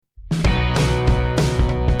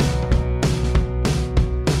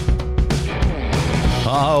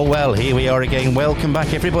Oh, well, here we are again. Welcome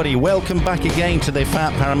back, everybody. Welcome back again to the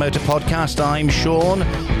Fat Paramotor Podcast. I'm Sean,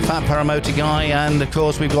 Fat Paramotor Guy, and of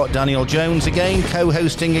course we've got Daniel Jones again,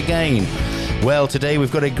 co-hosting again. Well, today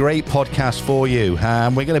we've got a great podcast for you.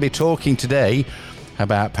 We're going to be talking today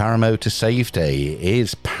about paramotor safety.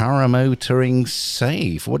 Is paramotoring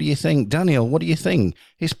safe? What do you think? Daniel, what do you think?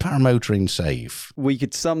 Is paramotoring safe? We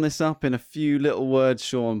could sum this up in a few little words,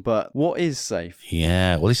 Sean, but what is safe?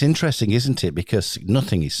 Yeah, well, it's interesting, isn't it? Because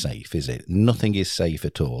nothing is safe, is it? Nothing is safe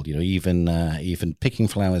at all. You know, even picking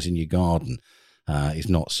flowers in your garden is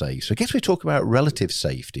not safe. So I guess we talk about relative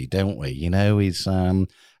safety, don't we? You know, is an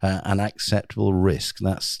acceptable risk.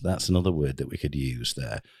 That's another word that we could use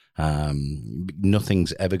there.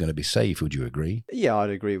 Nothing's ever going to be safe. Would you agree? Yeah,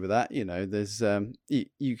 I'd agree with that. You know, there's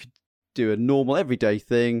you could do a normal everyday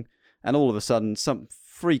thing, and all of a sudden some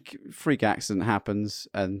freak accident happens,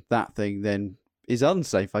 and that thing then is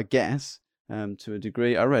unsafe, I guess, to a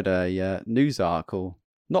degree. I read a news article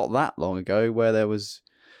not that long ago where there was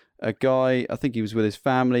a guy, I think he was with his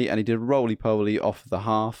family, and he did a roly-poly off the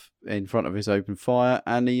half in front of his open fire,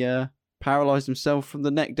 and he paralysed himself from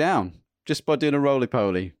the neck down. Just by doing a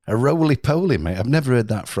roly-poly. A roly-poly, mate. I've never heard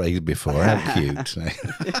that phrase before. How cute.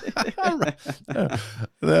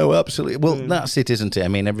 No, absolutely. Well, that's it, isn't it? I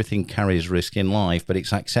mean, everything carries risk in life, but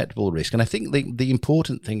it's acceptable risk. And I think the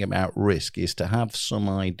important thing about risk is to have some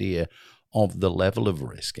idea of the level of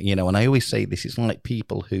risk. You know, and I always say this is like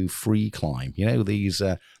people who free climb. You know, these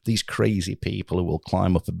crazy people who will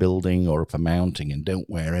climb up a building or up a mountain and don't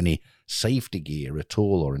wear any safety gear at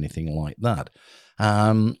all or anything like that.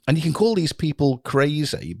 And you can call these people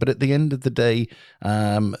crazy, but at the end of the day,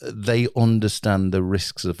 they understand the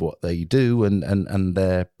risks of what they do and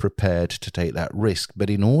they're prepared to take that risk.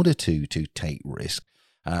 But in order to take risk,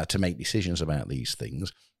 to make decisions about these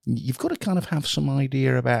things, you've got to kind of have some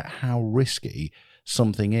idea about how risky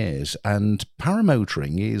something is. And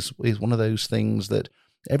paramotoring is one of those things that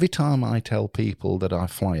every time I tell people that I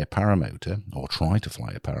fly a paramotor or try to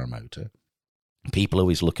fly a paramotor, people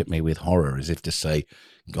always look at me with horror as if to say,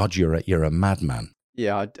 God, you're a madman.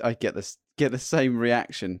 Yeah, I get the same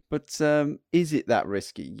reaction. But is it that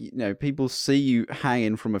risky? You know, people see you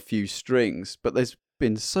hanging from a few strings, but there's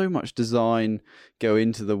been so much design go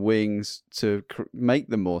into the wings to make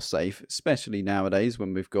them more safe, especially nowadays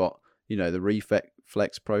when we've got, you know, the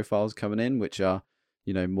reflex profiles coming in, which are,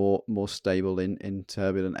 you know, more stable in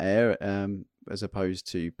turbulent air, as opposed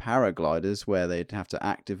to paragliders where they'd have to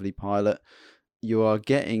actively pilot. You are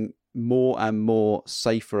getting more and more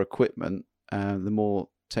safer equipment the more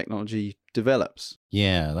technology develops.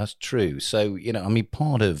 Yeah, that's true. So, you know, I mean,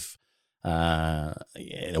 part of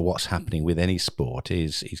what's happening with any sport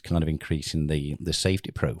is kind of increasing the safety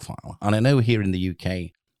profile. And I know here in the UK,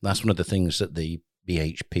 that's one of the things that the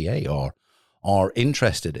BHPA are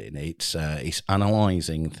interested in. It's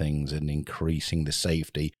analysing things and increasing the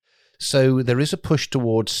safety. So there is a push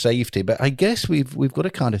towards safety, but I guess we've got to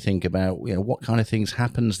kind of think about, you know, what kind of things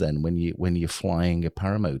happens then when you're flying a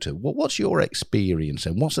paramotor. What's your experience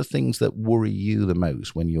and what's the things that worry you the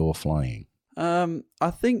most when you're flying? I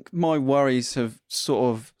think my worries have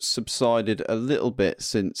sort of subsided a little bit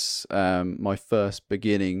since my first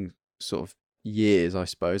beginning sort of years, I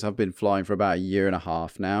suppose. I've been flying for about a year and a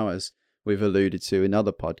half now, as we've alluded to in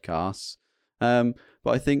other podcasts. But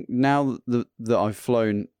I think now that I've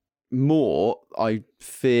flown more, I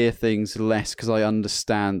fear things less because I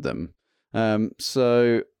understand them.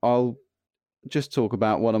 So I'll just talk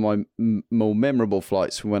about one of my more memorable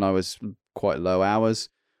flights from when I was quite low hours.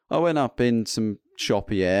 I went up in some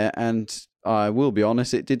choppy air, and I will be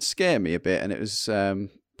honest, it did scare me a bit, and it was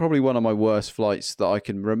probably one of my worst flights that I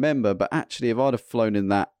can remember. But actually, if I'd have flown in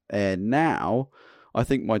that air now, I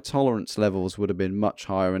think my tolerance levels would have been much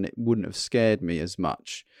higher and it wouldn't have scared me as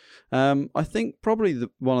much. I think probably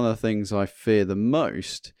one of the things I fear the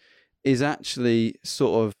most is actually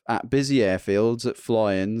sort of at busy airfields, at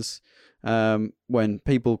fly-ins, when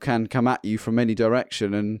people can come at you from any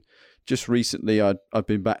direction. And just recently I've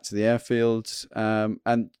been back to the airfields,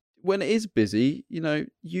 and when it is busy, you know,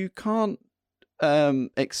 you can't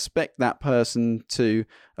expect that person to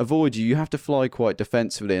avoid you. You have to fly quite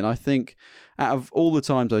defensively. And I think out of all the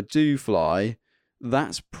times I do fly,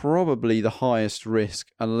 that's probably the highest risk,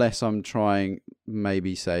 unless I'm trying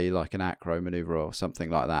maybe say like an acro maneuver or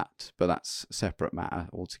something like that. But that's a separate matter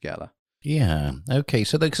altogether. Yeah. Okay.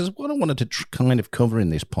 So because what I wanted to kind of cover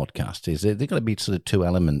in this podcast is there are going to be sort of two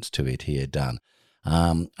elements to it here, Dan.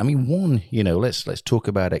 I mean, one, you know, let's talk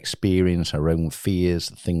about experience, our own fears,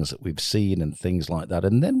 the things that we've seen and things like that.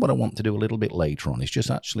 And then what I want to do a little bit later on is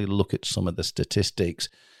just actually look at some of the statistics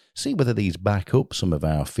see whether these back up some of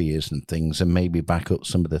our fears and things, and maybe back up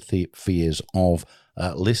some of the fears of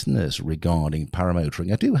listeners regarding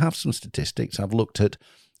paramotoring. I do have some statistics. I've looked at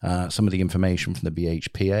some of the information from the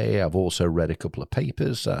BHPA. I've also read a couple of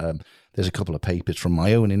papers. There's a couple of papers from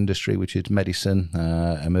my own industry, which is medicine,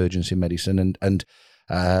 emergency medicine, and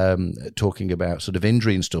talking about sort of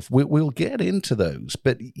injury and stuff. We'll get into those.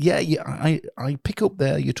 But yeah, I pick up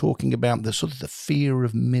there you're talking about the sort of the fear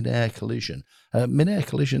of mid-air collision. Mid-air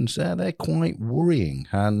collisions, they're quite worrying.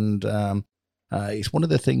 And it's one of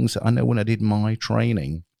the things that I know when I did my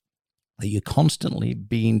training that you're constantly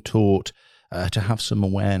being taught to have some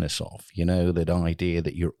awareness of, that idea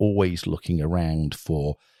that you're always looking around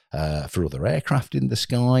for other aircraft in the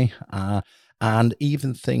sky, and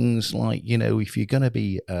even things like, if you're going to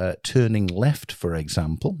be turning left, for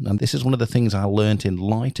example, and this is one of the things I learned in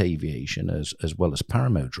light aviation as well as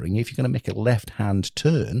paramotoring, if you're going to make a left-hand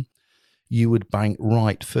turn, you would bank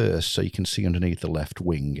right first so you can see underneath the left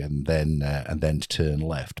wing and then turn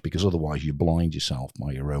left, because otherwise you blind yourself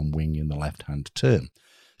by your own wing in the left-hand turn.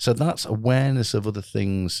 So that's awareness of other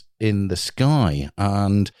things in the sky,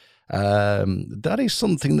 and that is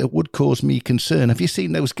something that would cause me concern. Have you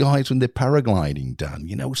seen those guys when they're paragliding, Dan?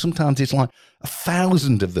 Sometimes it's like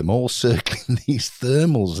 1,000 of them all circling these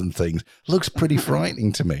thermals and things. Looks pretty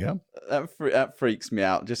frightening to me. Huh? That freaks me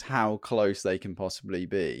out, just how close they can possibly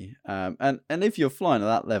be. And if you're flying at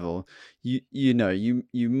that level, you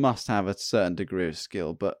must have a certain degree of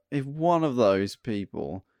skill. But if one of those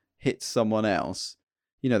people hits someone else,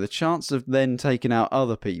 the chance of then taking out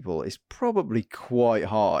other people is probably quite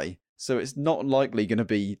high. So it's not likely going to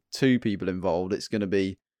be 2 people involved. It's going to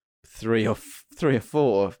be 3 or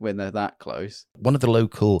 4 when they're that close. One of the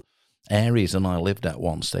local areas that I lived at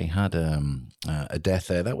once, they had a death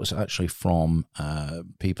there. That was actually from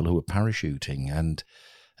people who were parachuting, and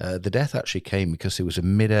the death actually came because it was a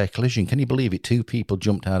mid-air collision. Can you believe it? 2 people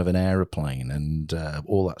jumped out of an aeroplane, and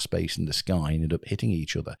all that space in the sky ended up hitting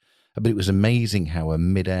each other. But it was amazing how a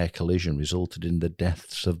mid-air collision resulted in the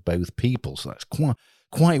deaths of both people. So that's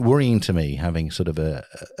quite worrying to me, having sort of a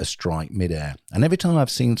strike mid-air. And every time I've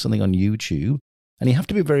seen something on YouTube, and you have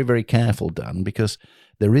to be very, very careful, Dan, because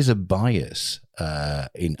there is a bias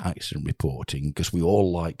in accident reporting, because we all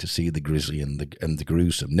like to see the grisly and the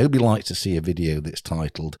gruesome. Nobody likes to see a video that's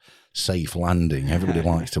titled Safe Landing. Everybody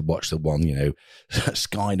likes to watch the one,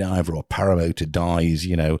 skydiver or paramotor dies,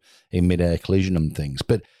 in mid-air collision and things.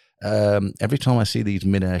 But every time I see these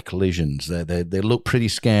mid-air collisions, they look pretty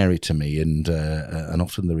scary to me, and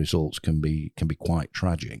often the results can be quite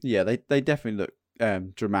tragic. Yeah, they definitely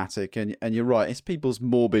look dramatic, and you're right. It's people's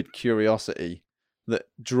morbid curiosity that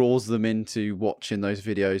draws them into watching those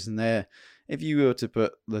videos, and if you were to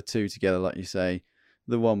put the 2 together, like you say,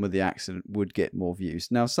 the one with the accident would get more views.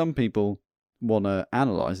 Now, some people want to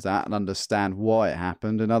analyze that and understand why it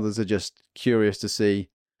happened, and others are just curious to see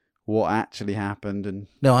what actually happened. And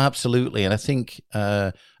no, absolutely. And I think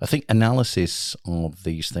analysis of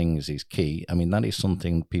these things is key. I mean, that is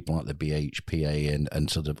something people like the BHPA and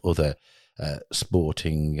sort of other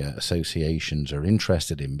sporting associations are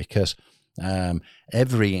interested in, because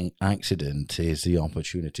every accident is the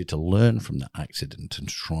opportunity to learn from that accident and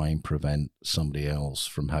try and prevent somebody else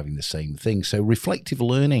from having the same thing. So reflective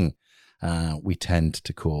learning, we tend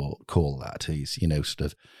to call that, is, sort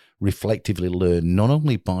of reflectively learn not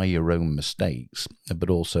only by your own mistakes,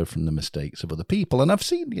 but also from the mistakes of other people. And I've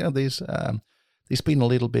seen, there's been a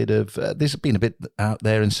little bit of, there's been a bit out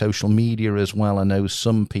there in social media as well. I know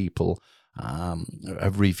some people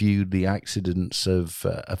have reviewed the accidents of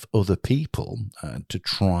other people to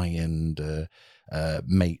try and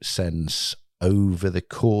make sense over the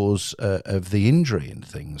cause of the injury and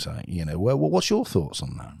things. Well, what's your thoughts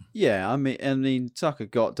on that? Yeah, I mean, Tucker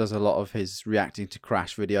Gott does a lot of his reacting to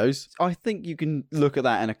crash videos. I think you can look at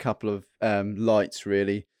that in a couple of lights,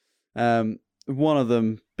 really. One of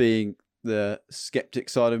them being the skeptic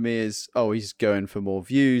side of me is, he's going for more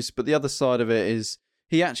views. But the other side of it is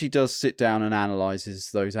he actually does sit down and analyzes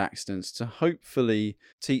those accidents to hopefully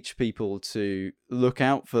teach people to look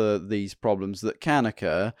out for these problems that can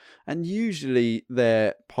occur. And usually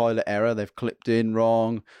they're pilot error, they've clipped in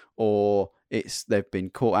wrong, or they've been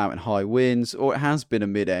caught out in high winds, or it has been a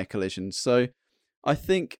mid-air collision. So I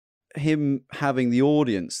think him having the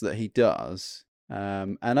audience that he does,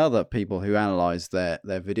 and other people who analyze their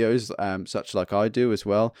videos, such like I do as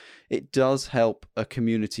well, it does help a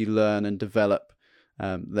community learn and develop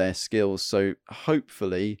their skills. So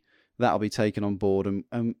hopefully that'll be taken on board,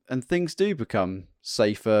 and things do become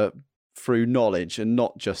safer, through knowledge and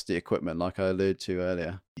not just the equipment, like I alluded to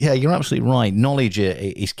earlier. Yeah, you're absolutely right. Knowledge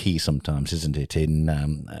is key sometimes, isn't it,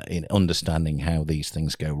 in understanding how these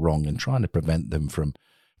things go wrong and trying to prevent them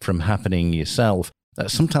from happening yourself.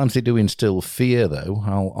 Sometimes they do instill fear, though.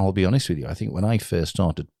 I'll be honest with you. I think when I first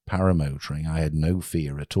started paramotoring, I had no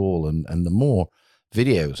fear at all, and the more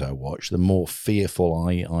videos I watch, the more fearful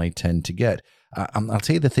I tend to get. I'll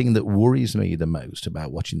tell you the thing that worries me the most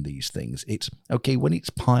about watching these things. It's okay when it's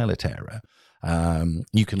pilot error.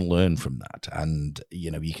 You can learn from that, and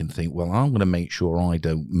you can think, well, I'm going to make sure I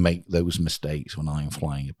don't make those mistakes when I'm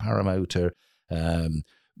flying a paramotor.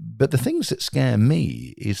 But the things that scare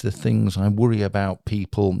me is the things I worry about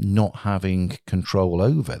people not having control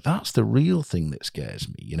over. That's the real thing that scares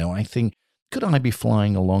me. I think, could I be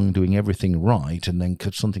flying along doing everything right, and then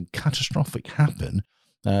could something catastrophic happen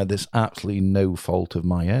that's absolutely no fault of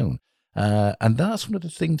my own? And that's one of the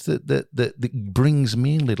things that brings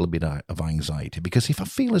me a little bit of anxiety, because if I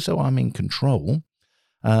feel as though I'm in control,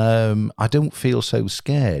 I don't feel so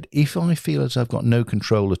scared. If I feel as I've got no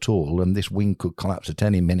control at all and this wing could collapse at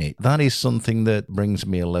any minute, that is something that brings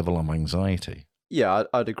me a level of anxiety. Yeah,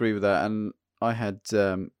 I'd agree with that. And I had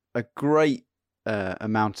a great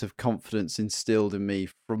amount of confidence instilled in me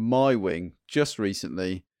from my wing just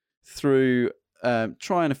recently through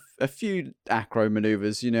trying a few acro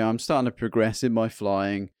maneuvers. I'm starting to progress in my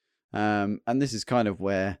flying, and this is kind of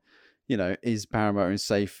where is paramotoring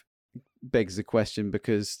safe begs the question,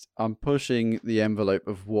 because I'm pushing the envelope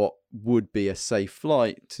of what would be a safe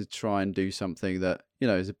flight to try and do something that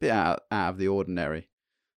is a bit out of the ordinary.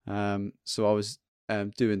 So I was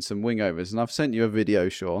doing some wing overs, and I've sent you a video,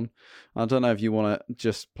 Sean. I don't know if you want to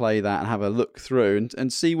just play that and have a look through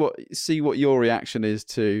and see what your reaction is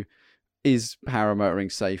to, is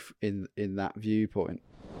paramotoring safe in that viewpoint?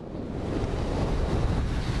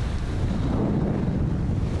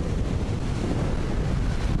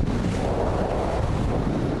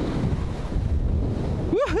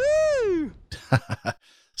 Woohoo!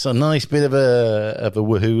 So nice bit of a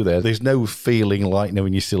woohoo there. There's no feeling like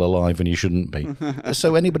knowing you're still alive and you shouldn't be.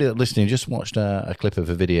 So anybody that's listening just watched a clip of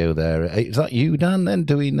a video there. Is that you, Dan, then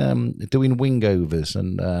doing wing overs?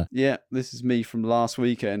 And yeah, this is me from last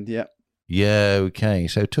weekend. Yeah. Yeah, okay.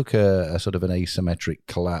 So took a sort of an asymmetric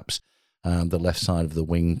collapse. The left side of the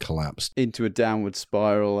wing collapsed into a downward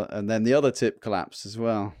spiral, and then the other tip collapsed as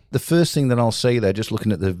well. The first thing that I'll say there, just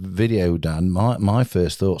looking at the video, Dan, my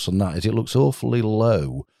first thoughts on that is it looks awfully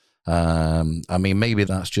low. I mean, maybe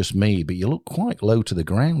that's just me, but you look quite low to the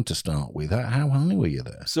ground to start with. How high were you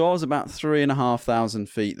there? So I was about 3,500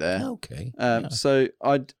 feet there. Okay. Yeah. So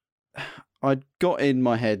I'd got in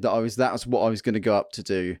my head that that's what I was going to go up to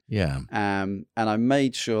do. Yeah. And I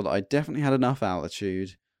made sure that I definitely had enough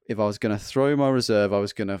altitude. If I was going to throw my reserve, I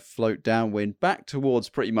was going to float downwind back towards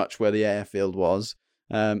pretty much where the airfield was.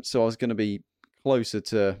 So I was going to be closer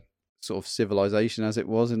to sort of civilization as it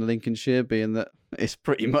was in Lincolnshire, being that it's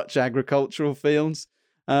pretty much agricultural fields.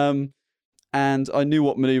 And I knew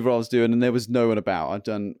what maneuver I was doing, and there was no one about. I'd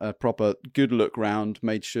done a proper good look round,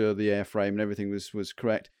 made sure the airframe and everything was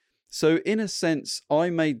correct. So in a sense, I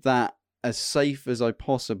made that as safe as I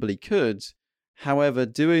possibly could. However,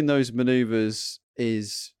 doing those maneuvers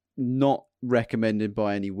is not recommended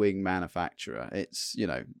by any wing manufacturer. It's,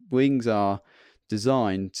 wings are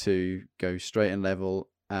designed to go straight and level.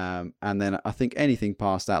 And then I think anything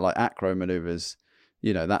past that, like acro maneuvers,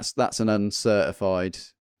 that's an uncertified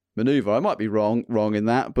maneuver. I might be wrong in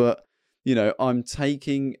that, but, I'm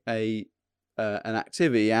taking an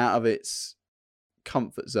activity out of its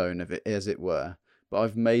comfort zone of it, as it were, but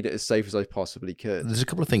I've made it as safe as I possibly could. There's a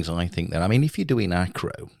couple of things I think there. I mean, if you're doing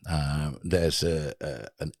acro, there's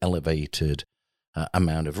an elevated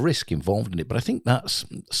amount of risk involved in it, but I think that's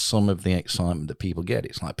some of the excitement that people get.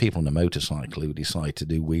 It's like people on a motorcycle who decide to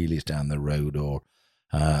do wheelies down the road or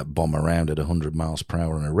bomb around at 100 miles per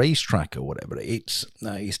hour on a racetrack or whatever. It's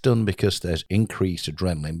done because there's increased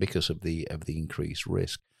adrenaline because of the increased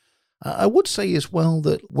risk. I would say as well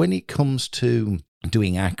that when it comes to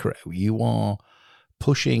doing acro, you are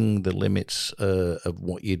pushing the limits of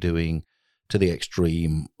what you're doing to the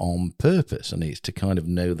extreme on purpose, and it's to kind of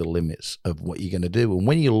know the limits of what you're going to do. And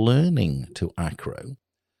when you're learning to acro,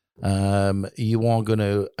 you are going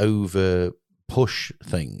to over push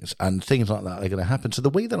things, and things like that are going to happen. So the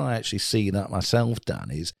way that I actually see that myself, Dan,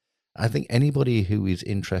 is I think anybody who is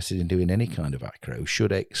interested in doing any kind of acro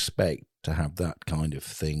should expect to have that kind of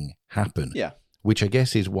thing happen. Yeah. Which I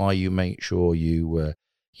guess is why you make sure you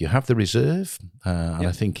have the reserve. And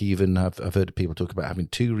I think even I've heard people talk about having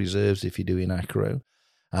 2 reserves if you're doing acro,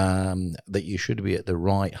 that you should be at the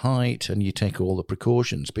right height and you take all the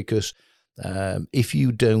precautions, because If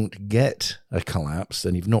you don't get a collapse,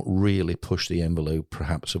 then you've not really pushed the envelope,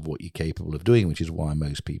 perhaps, of what you're capable of doing, which is why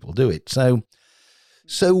most people do it. So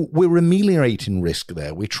we're ameliorating risk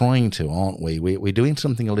there. We're trying to, aren't we? We're doing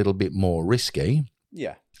something a little bit more risky.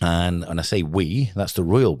 Yeah. And I say we, that's the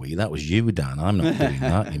royal we. That was you, Dan. I'm not doing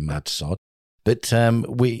that, you mad sod. But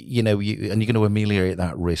you're going to ameliorate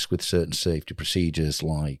that risk with certain safety procedures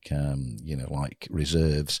like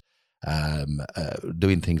reserves,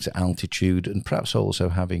 doing things at altitude, and perhaps also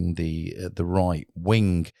having the right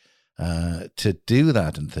wing to do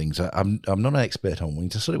that and things. I'm not an expert on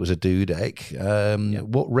wings. I thought it was a Dudek.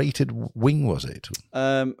 What rated wing was it?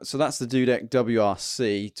 So that's the Dudek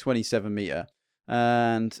WRC 27 meter,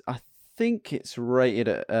 and I think it's rated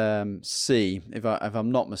at C, if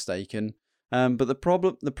I'm not mistaken. But the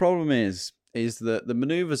problem is that the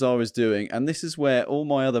maneuvers I was doing, and this is where all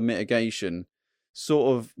my other mitigation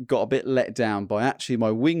sort of got a bit let down by actually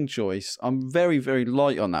my wing choice. I'm very, very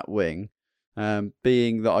light on that wing,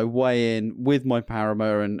 being that I weigh in with my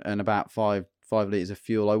Paramo and about 5 litres of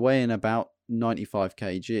fuel. I weigh in about 95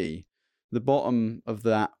 kg. The bottom of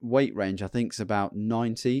that weight range, I think, is about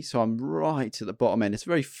 90. So I'm right at the bottom end. It's a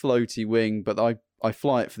very floaty wing, but I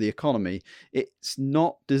fly it for the economy. It's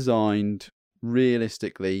not designed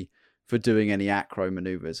realistically for doing any acro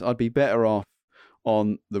maneuvers. I'd be better off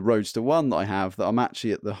on the Roadster 1 that I have, that I'm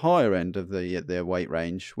actually at the higher end of the weight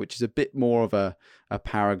range, which is a bit more of a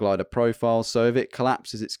paraglider profile. So if it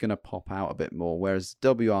collapses, it's going to pop out a bit more. Whereas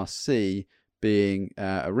WRC, being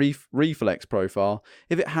a reflex profile,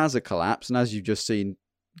 if it has a collapse, and as you've just seen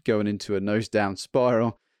going into a nose down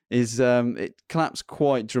spiral, it collapsed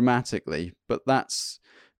quite dramatically. But that's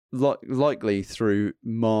likely through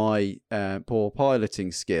my poor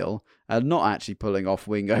piloting skill and not actually pulling off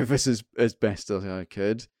wing overs as best as I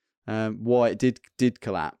could. Why it did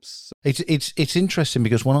collapse. It's interesting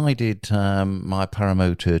because when I did my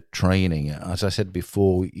paramotor training, as I said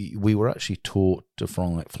before, we were actually taught to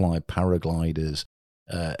fly paragliders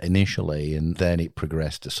initially, and then it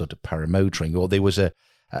progressed to sort of paramotoring. Or there was a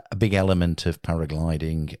big element of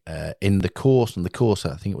paragliding in the course, and the course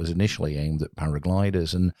I think it was initially aimed at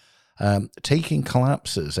paragliders, and taking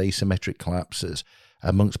collapses, asymmetric collapses,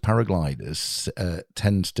 amongst paragliders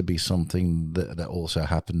tends to be something that also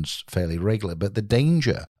happens fairly regular. But the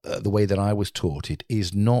danger, the way that I was taught it,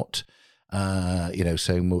 is not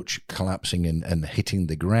so much collapsing and hitting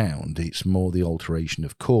the ground. It's more the alteration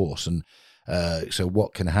of course. And so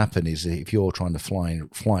what can happen is if you're trying to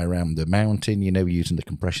fly around the mountain, using the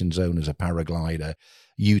compression zone as a paraglider,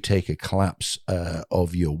 you take a collapse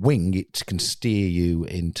of your wing, it can steer you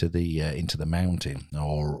into the mountain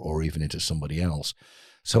or even into somebody else.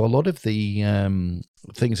 So a lot of the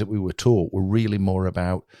things that we were taught were really more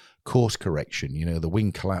about course correction. The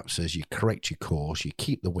wing collapses, you correct your course, you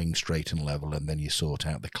keep the wing straight and level, and then you sort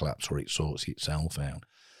out the collapse, or it sorts itself out.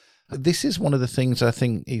 This is one of the things I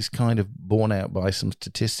think is kind of borne out by some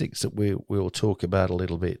statistics that we'll talk about a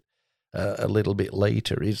little bit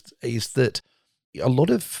later. Is that a lot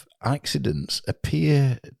of accidents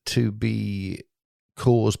appear to be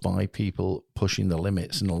caused by people pushing the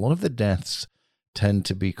limits, and a lot of the deaths tend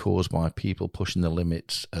to be caused by people pushing the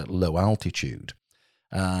limits at low altitude.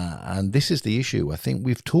 And this is the issue. I think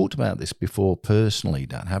we've talked about this before personally,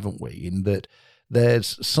 Dan, haven't we? In that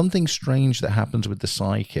there's something strange that happens with the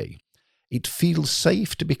psyche. It feels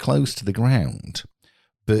safe to be close to the ground,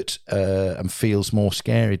 but and feels more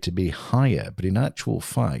scary to be higher. But in actual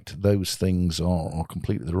fact, those things are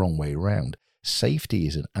completely the wrong way around. Safety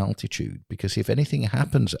is at altitude, because if anything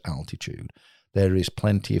happens at altitude, there is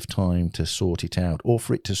plenty of time to sort it out, or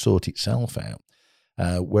for it to sort itself out.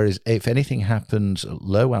 Whereas if anything happens at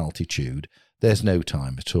low altitude, there's no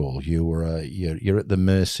time at all. You're at the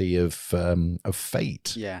mercy of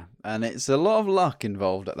fate. Yeah, and it's a lot of luck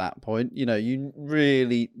involved at that point. You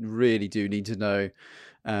really, really do need to know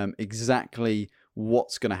exactly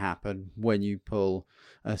what's going to happen when you pull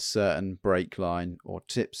a certain brake line or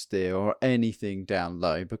tip steer or anything down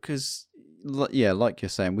low, because like you're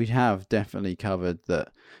saying, we have definitely covered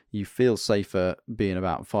that you feel safer being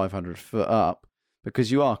about 500 foot up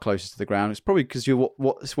because you are closer to the ground. It's probably because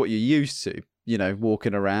it's what you're used to,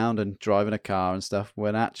 walking around and driving a car and stuff,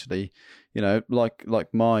 when actually,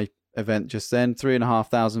 like my event just then,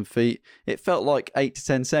 3,500 feet, it felt like 8 to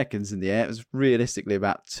 10 seconds in the air. It was realistically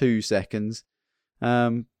about 2 seconds,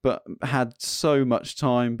 but had so much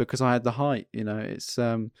time because I had the height. It's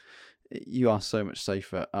you are so much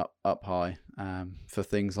safer up high for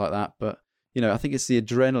things like that. But I think it's the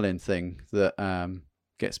adrenaline thing that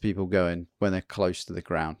gets people going when they're close to the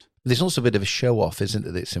ground. There's also a bit of a show-off, isn't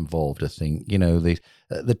it, that's involved, I think. You know,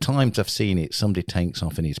 the times I've seen it, somebody takes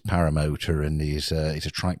off in his paramotor and his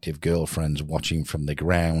attractive girlfriend's watching from the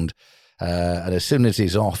ground. And as soon as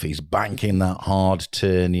he's off, he's banking that hard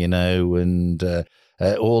turn, you know, and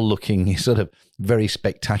all looking sort of very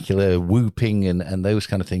spectacular, whooping and those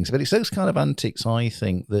kind of things. But it's those kind of antics, I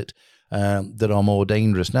think, that are more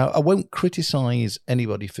dangerous. Now, I won't criticise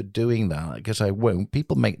anybody for doing that, because I won't.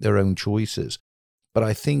 People make their own choices. But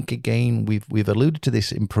I think, again, we've alluded to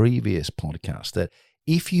this in previous podcasts, that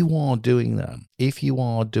if you are doing that, if you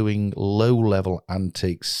are doing low-level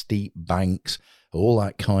antics, steep banks, all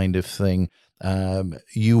that kind of thing,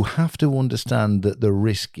 you have to understand that the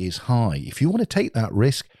risk is high. If you want to take that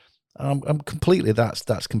risk,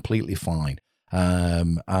 that's completely fine.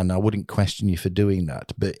 And I wouldn't question you for doing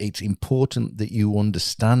that. But it's important that you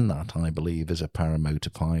understand that, I believe, as a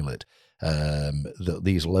paramotor pilot, that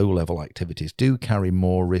these low-level activities do carry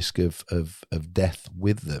more risk of death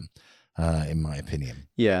with them, in my opinion.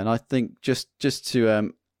 Yeah, and I think just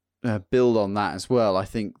to build on that as well, I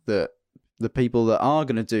think that the people that are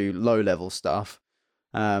going to do low-level stuff,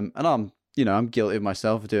 and I'm guilty of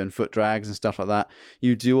myself of doing foot drags and stuff like that,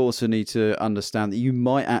 you do also need to understand that you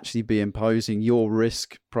might actually be imposing your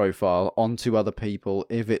risk profile onto other people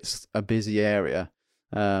if it's a busy area.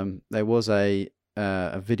 There was a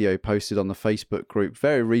video posted on the Facebook group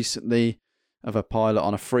very recently of a pilot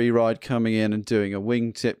on a free ride coming in and doing a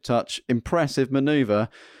wingtip touch. Impressive maneuver,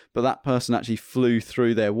 but that person actually flew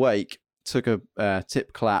through their wake, took a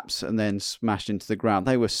tip collapse, and then smashed into the ground.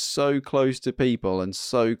 They were so close to people and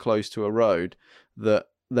so close to a road that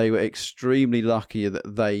they were extremely lucky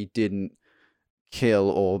that they didn't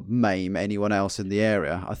kill or maim anyone else in the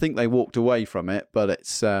area. I think they walked away from it, but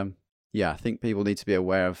it's I think people need to be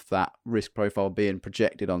aware of that risk profile being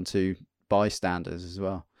projected onto bystanders as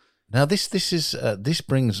well. Now, this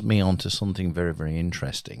brings me on to something very, very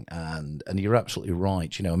interesting, and you're absolutely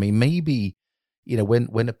right. You know, I mean, maybe, you know,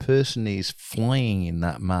 when a person is flying in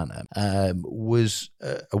that manner, was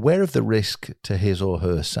aware of the risk to his or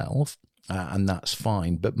herself, and that's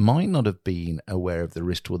fine, but might not have been aware of the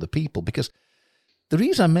risk to other people. Because the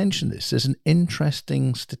reason I mention this is an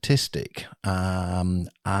interesting statistic, and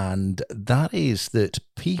that is that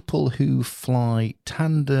people who fly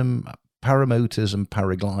tandem paramotors and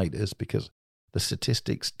paragliders, because the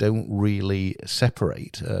statistics don't really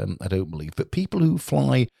separate, I don't believe, but people who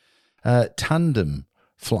fly tandem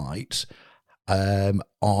flights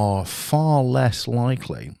are far less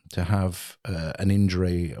likely to have an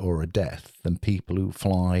injury or a death than people who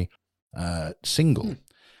fly single.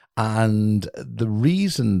 And the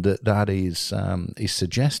reason that is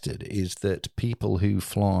suggested is that people who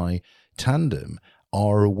fly tandem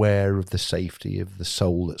are aware of the safety of the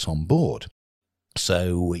soul that's on board.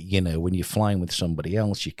 So, you know, when you're flying with somebody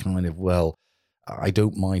else, you kind of, well, I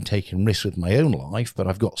don't mind taking risks with my own life, but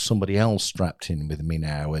I've got somebody else strapped in with me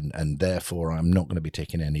now, and therefore I'm not going to be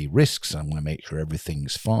taking any risks. I'm going to make sure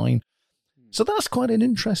everything's fine. So that's quite an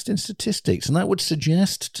interesting statistics, and that would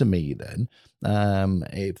suggest to me then,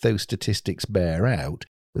 if those statistics bear out,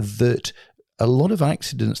 that a lot of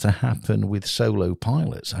accidents that happen with solo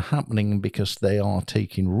pilots are happening because they are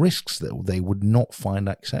taking risks that they would not find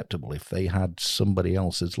acceptable if they had somebody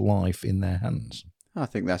else's life in their hands. I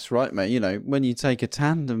think that's right, mate. You know, when you take a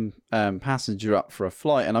tandem passenger up for a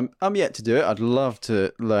flight, and I'm yet to do it. I'd love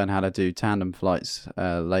to learn how to do tandem flights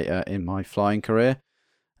later in my flying career.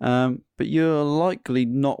 But you're likely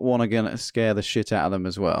not going to scare the shit out of them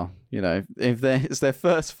as well. You know, if it's their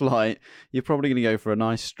first flight, you're probably going to go for a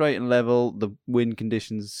nice straight and level. The wind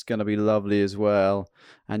conditions going to be lovely as well,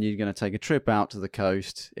 and you're going to take a trip out to the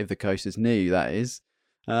coast, if the coast is near you, that is,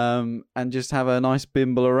 and just have a nice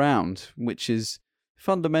bimble around, which is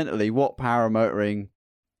fundamentally what paramotoring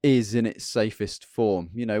is in its safest form.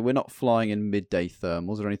 You know, we're not flying in midday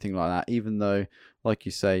thermals or anything like that, even though, like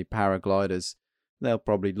you say, paragliders, they'll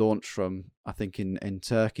probably launch from, I think in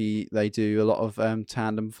Turkey, they do a lot of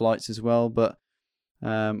tandem flights as well, but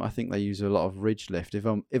I think they use a lot of ridge lift, if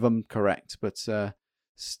I'm correct. But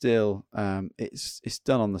still, it's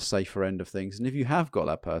done on the safer end of things. And if you have got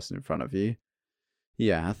that person in front of you,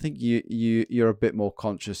 yeah, I think you're a bit more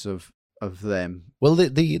conscious of them. Well,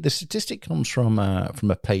 the statistic comes from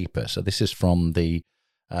a paper. So this is from the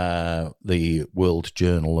World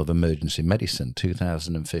Journal of Emergency Medicine,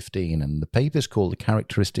 2015, and the paper is called "The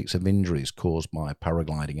Characteristics of Injuries Caused by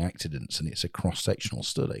Paragliding Accidents," and it's a cross-sectional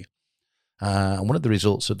study. And one of the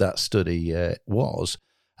results of that study was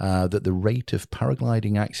that the rate of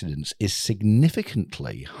paragliding accidents is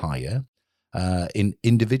significantly higher in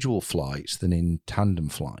individual flights than in tandem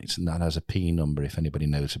flights, and that has a P number, if anybody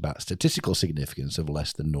knows about statistical significance, of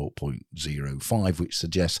less than 0.05, which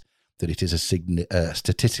suggests that it is a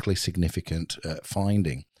statistically significant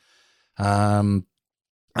finding.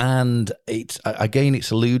 And it's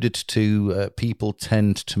alluded to, people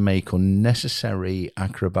tend to make unnecessary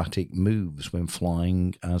acrobatic moves when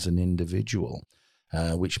flying as an individual,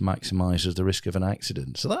 which maximizes the risk of an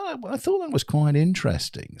accident. So I thought that was quite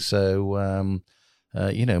interesting. So,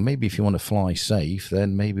 maybe if you want to fly safe,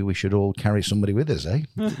 then maybe we should all carry somebody with us, eh?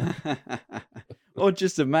 Or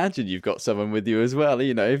just imagine you've got someone with you as well.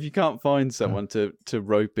 If you can't find someone to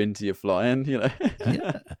rope into your flying,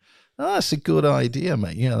 Yeah. That's a good idea,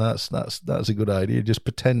 mate. Yeah, that's a good idea. Just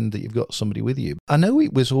pretend that you've got somebody with you. I know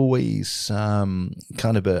it was always kind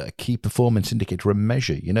of a key performance indicator, a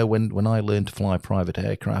measure. When I learned to fly private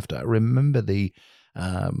aircraft, I remember the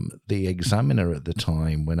examiner at the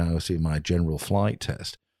time, when I was in my general flight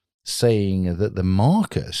test, saying that the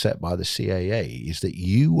marker set by the CAA is that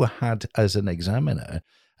you had, as an examiner,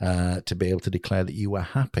 to be able to declare that you were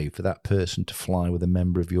happy for that person to fly with a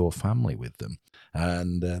member of your family with them.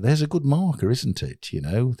 And there's a good marker, isn't it?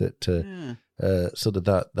 That sort of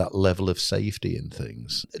that level of safety and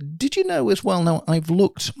things. Did you know as well? Now, I've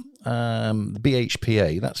looked, the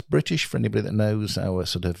BHPA, that's British, for anybody that knows, our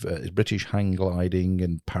sort of British Hang Gliding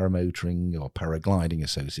and Paramotoring or Paragliding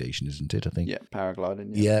Association, isn't it? I think. Yeah, paragliding.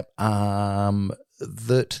 Yeah.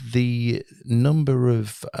 That the number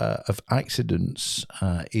of accidents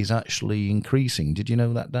is actually increasing. Did you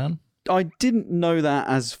know that, Dan? I didn't know that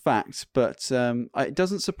as fact, but it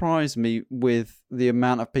doesn't surprise me with the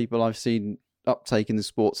amount of people I've seen uptake in the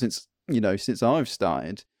sport since I've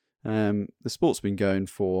started. The sport's been going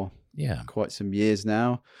for quite some years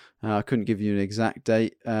now. I couldn't give you an exact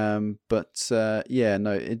date, but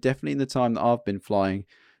definitely in the time that I've been flying,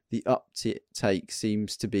 the uptake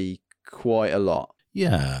seems to be quite a lot.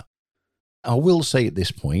 Yeah. I will say at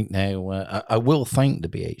this point now, I will thank the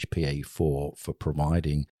BHPA for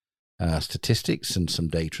providing statistics and some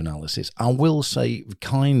data analysis. I will say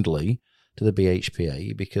kindly to the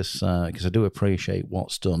BHPA because I do appreciate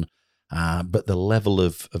what's done, but the level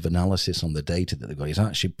of analysis on the data that they've got is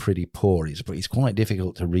actually pretty poor. It's quite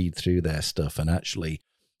difficult to read through their stuff and actually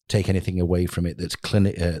take anything away from it that's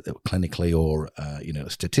clinically or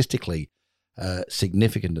statistically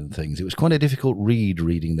significant and things. It was quite a difficult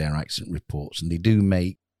reading their accident reports, and they do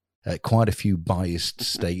make quite a few biased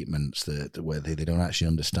statements where they don't actually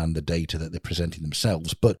understand the data that they're presenting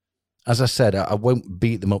themselves. But as I said, I won't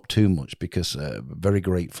beat them up too much because very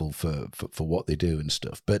grateful for what they do and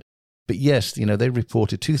stuff. But yes, they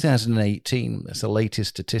reported 2018. That's the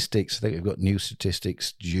latest statistics. I think we've got new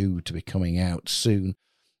statistics due to be coming out soon.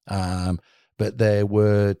 But there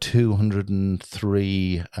were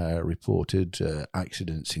 203 reported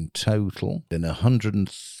accidents in total, and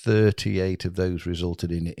 138 of those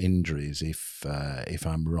resulted in injuries, if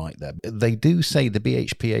I'm right there. They do say, the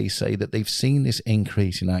BHPA say, that they've seen this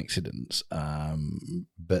increase in accidents,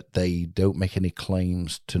 but they don't make any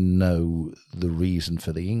claims to know the reason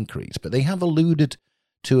for the increase. But they have alluded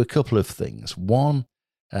to a couple of things. One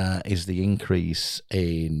is the increase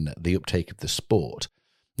in the uptake of the sport.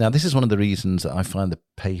 Now, this is one of the reasons that I find the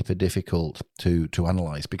paper difficult to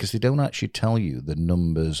analyse, because they don't actually tell you the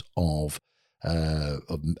numbers of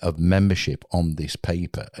membership on this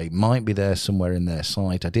paper. It might be there somewhere in their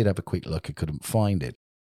site. I did have a quick look. I couldn't find it.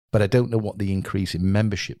 But I don't know what the increase in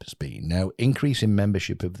membership has been. Now, increase in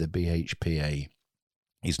membership of the BHPA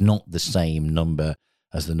is not the same number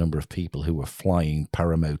as the number of people who are flying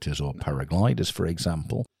paramotors or paragliders, for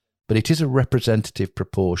example, but it is a representative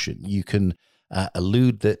proportion. You can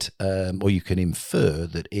allude that, or you can infer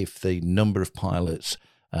that if the number of pilots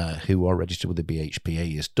who are registered with the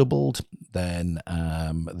BHPA is doubled, then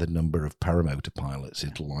the number of paramotor pilots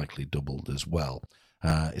is likely doubled as well.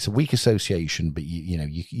 It's a weak association, but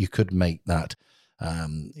you could make that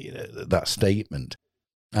that statement.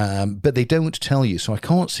 But they don't tell you, so I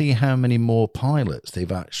can't see how many more pilots they've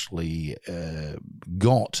actually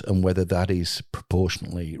got and whether that is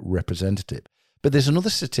proportionally representative. But there's another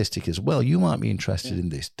statistic as well. You might be interested in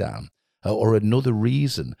this, Dan, or another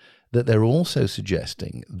reason that they're also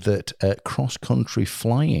suggesting that cross-country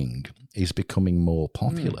flying is becoming more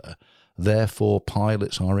popular. Therefore,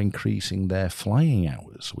 pilots are increasing their flying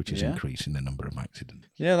hours, which is increasing the number of accidents.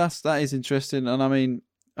 Yeah, that is interesting. And I mean,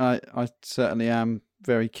 I certainly am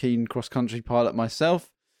very keen cross-country pilot myself.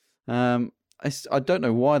 I don't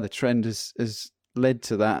know why the trend has led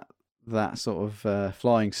to that sort of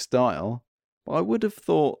flying style. But I would have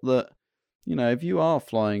thought that, if you are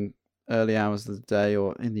flying early hours of the day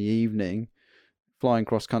or in the evening, flying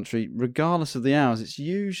cross country, regardless of the hours, it's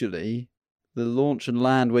usually the launch and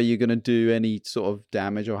land where you're going to do any sort of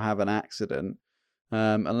damage or have an accident,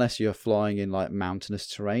 unless you're flying in like mountainous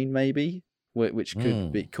terrain, maybe, which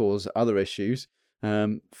could cause other issues.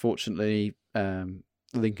 Fortunately,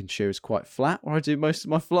 Lincolnshire is quite flat where I do most of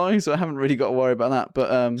my flying, so I haven't really got to worry about that.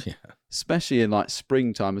 But especially in like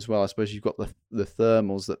springtime as well, I suppose you've got the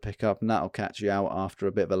thermals that pick up, and that'll catch you out after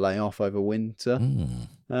a bit of a layoff over winter.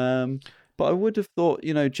 But I would have thought,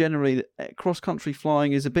 generally cross-country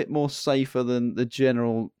flying is a bit more safer than the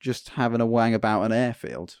general just having a wang about an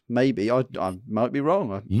airfield. Maybe. I might be wrong.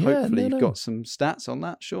 Hopefully you've got some stats on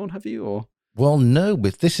that, Sean, have you? Or Well, no,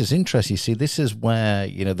 but this is interesting. You see, this is where,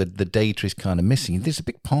 the data is kind of missing. There's a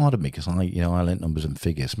big part of me, because I like numbers and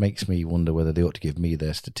figures, makes me wonder whether they ought to give me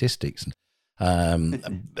their statistics.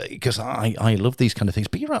 Because I love these kind of things.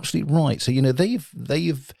 But you're absolutely right. So, they've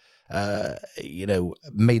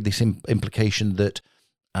made this implication that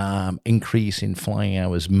increase in flying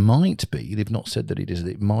hours might be, they've not said that it is,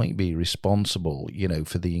 it might be responsible,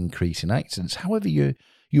 for the increase in accidents. However, you're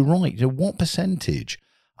right. What percentage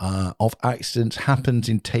of accidents happens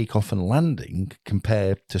in takeoff and landing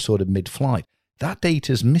compared to sort of mid-flight? That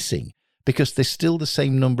data's missing, because there's still the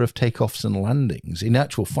same number of takeoffs and landings. In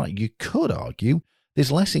actual fact, you could argue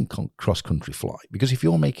there's less in cross-country flight, because if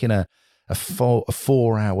you're making a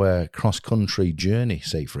 4-hour cross-country journey,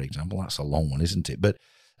 say, for example, that's a long one, isn't it? But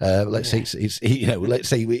let's say let's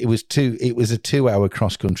say it was a 2-hour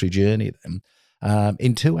cross-country journey then.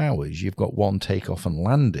 In 2 hours, you've got one takeoff and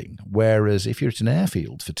landing, whereas if you're at an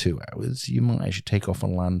airfield for 2 hours, you might actually take off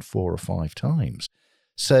and land 4 or 5 times.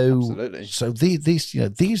 So, absolutely. So this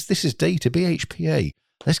is data. BHPA,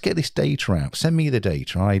 let's get this data out. Send me the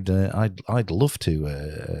data. I'd love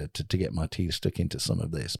to get my teeth stuck into some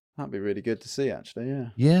of this. That'd be really good to see, actually. Yeah.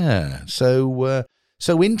 Yeah. So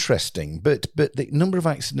interesting. But the number of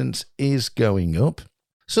accidents is going up.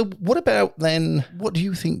 So what about then, what do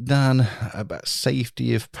you think, Dan, about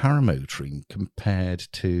safety of paramotoring compared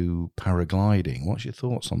to paragliding? What's your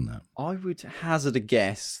thoughts on that? I would hazard a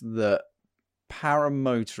guess that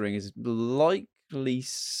paramotoring is likely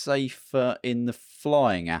safer in the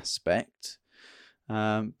flying aspect,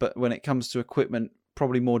 but when it comes to equipment,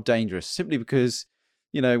 probably more dangerous, simply because,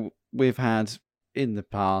 we've had in the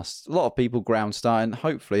past a lot of people ground starting.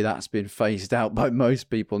 Hopefully that's been phased out by most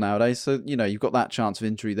people nowadays, so you've got that chance of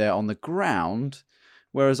injury there on the ground,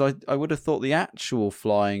 whereas I would have thought the actual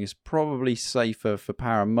flying is probably safer for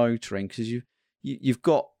paramotoring, because you've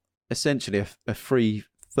got essentially a free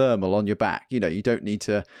thermal on your back. You don't need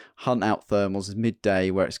to hunt out thermals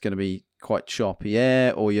midday where it's going to be quite choppy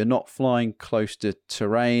air, or you're not flying close to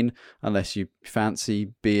terrain unless you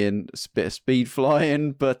fancy being a bit of speed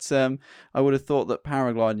flying. But I would have thought that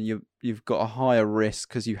paragliding, you've got a higher risk,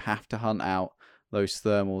 because you have to hunt out those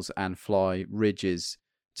thermals and fly ridges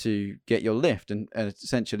to get your lift and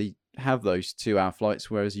essentially have those 2-hour flights,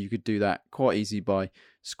 whereas you could do that quite easy by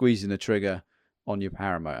squeezing the trigger on your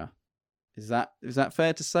paramotor. Is that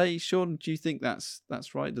fair to say, Sean? Do you think that's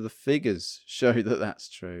right? Do the figures show that that's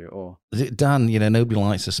true? Or Dan, nobody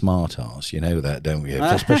likes a smart arse. You know that, don't you?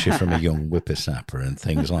 Especially from a young whippersnapper and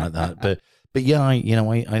things like that. But yeah,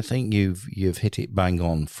 I think you've hit it bang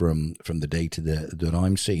on from the data that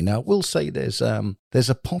I'm seeing. Now, we'll say there's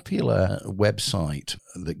a popular website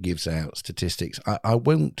that gives out statistics. I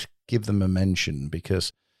won't give them a mention,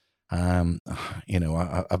 because I've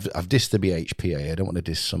dissed the BHPA. I don't want to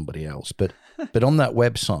diss somebody else, but on that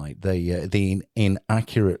website, they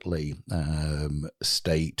inaccurately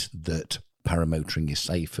state that paramotoring is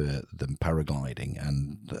safer than paragliding,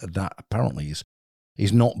 and that apparently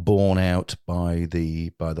is not borne out by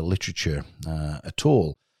the literature at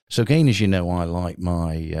all. So again, as you know, I like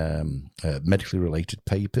my medically related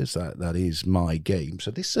papers. That is my game.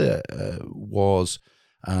 So this was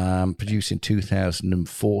produced in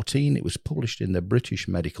 2014. It was published in the British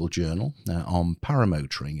Medical Journal on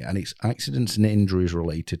paramotoring, and its accidents and injuries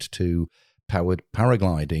related to powered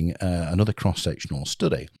paragliding, another cross-sectional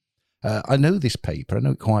study. I know this paper. I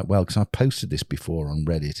know it quite well, because I posted this before on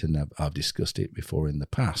Reddit, and I've discussed it before in the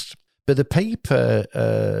past. But the paper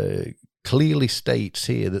clearly states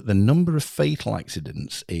here that the number of fatal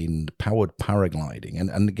accidents in powered paragliding,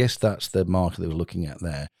 and I guess that's the marker they were looking at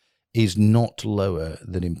there, is not lower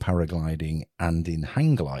than in paragliding and in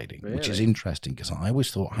hang gliding, really? Which is interesting, because I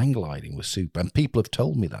always thought hang gliding was super, and people have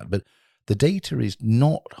told me that, but the data is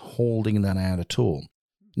not holding that out at all.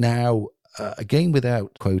 Now, again,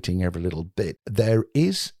 without quoting every little bit, there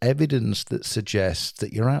is evidence that suggests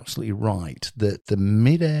that you're absolutely right, that the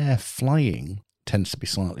mid-air flying tends to be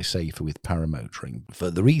slightly safer with paramotoring for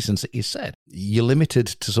the reasons that you said. You're limited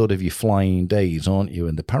to sort of your flying days, aren't you?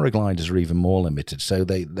 And the paragliders are even more limited. So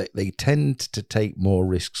they tend to take more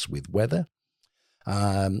risks with weather.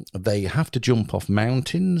 They have to jump off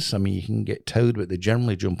mountains. I mean, you can get towed, but they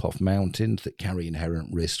generally jump off mountains that carry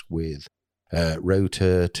inherent risk with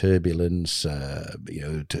rotor, turbulence,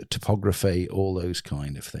 topography, all those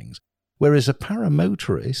kind of things. Whereas a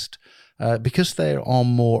paramotorist, because there are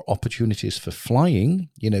more opportunities for flying,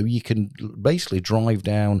 you can basically drive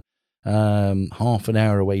down half an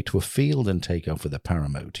hour away to a field and take off with a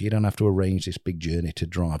paramotor. You don't have to arrange this big journey to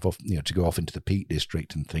drive off, to go off into the Peak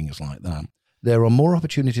District and things like that. There are more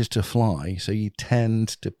opportunities to fly, so you tend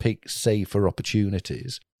to pick safer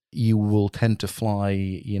opportunities. You will tend to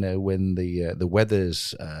fly, when the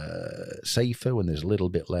weather's safer, when there's a little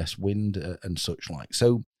bit less wind and such like.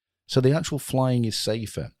 So the actual flying is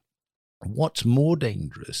safer. What's more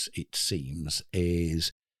dangerous, it seems,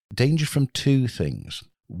 is danger from two things.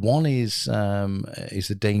 One is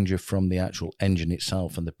the danger from the actual engine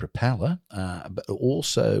itself and the propeller, but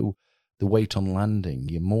also the weight on landing.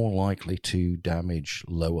 You're more likely to damage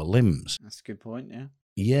lower limbs. That's a good point, yeah.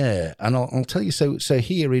 Yeah, and I'll tell you, so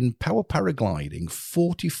here in power paragliding,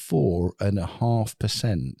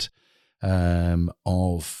 44.5%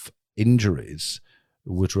 of injuries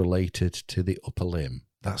was related to the upper limb.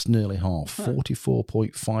 That's nearly half,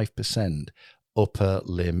 44.5% upper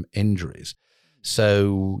limb injuries.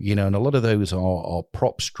 So, and a lot of those are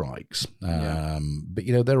prop strikes. But,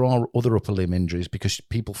 there are other upper limb injuries because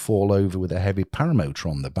people fall over with a heavy paramotor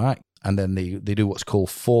on the back. And then they do what's called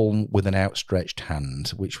fall with an outstretched hand,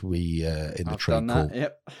 which we in the trade call.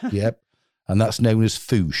 Yep. And that's known as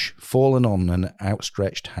foosh, fallen on an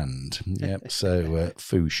outstretched hand. Yep. So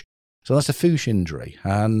foosh. So that's a foosh injury,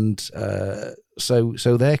 and so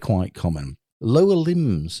they're quite common. Lower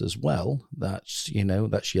limbs as well. That's your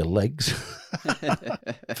legs.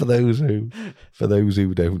 for those who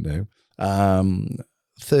don't know,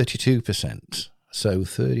 32%. So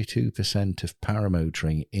 32% of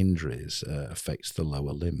paramotoring injuries affects the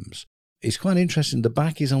lower limbs. It's quite interesting. The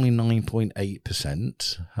back is only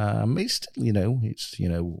 9.8%. It's still, it's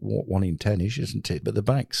 1 in 10-ish, isn't it? But the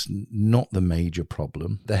back's not the major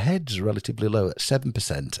problem. The head's relatively low at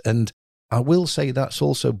 7%. And I will say that's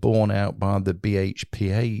also borne out by the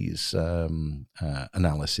BHPA's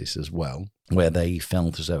analysis as well, where they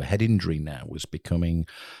felt as though head injury now was becoming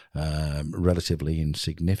relatively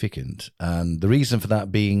insignificant. And the reason for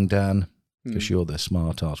that being, Dan, because you're the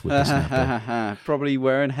smart ass whippersnapper. Probably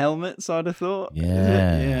wearing helmets, I'd have thought.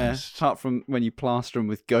 Yeah. Apart from when you plaster them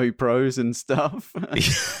with GoPros and stuff.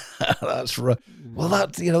 That's right. Well,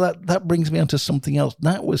 that brings me on to something else.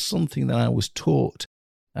 That was something that I was taught.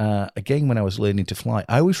 Again, when I was learning to fly,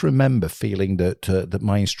 I always remember feeling that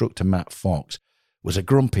my instructor, Matt Fox, was a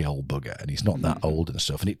grumpy old bugger, and he's not that old and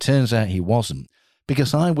stuff. And it turns out he wasn't,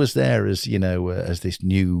 because I was there as as this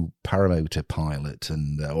new paramotor pilot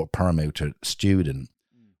or paramotor student,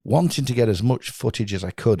 wanting to get as much footage as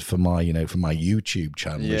I could for my for my YouTube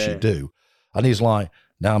channel, as you do. And he's like,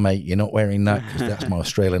 "No, mate, you're not wearing that," because that's my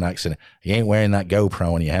Australian accent. "You ain't wearing that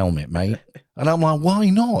GoPro on your helmet, mate." And I'm like, "Why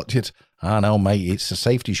not?" I know, mate, it's a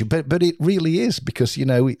safety issue, but it really is, because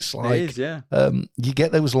it's like it is, yeah. You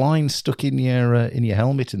get those lines stuck in your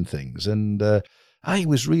helmet and things, and I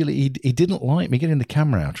was really he didn't like me getting the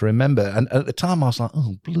camera out. I remember, and at the time I was like,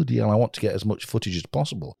 "Oh bloody hell, I want to get as much footage as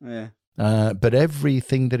possible." Yeah. But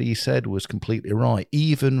everything that he said was completely right,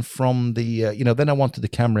 even from the Then I wanted the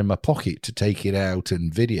camera in my pocket to take it out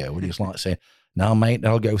and video, and he's like saying, "No, mate,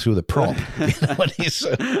 I'll go through the prop." And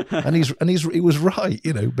he was right,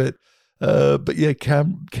 But yeah,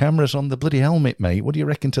 cameras on the bloody helmet, mate. What do you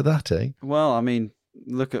reckon to that, eh? Well, I mean,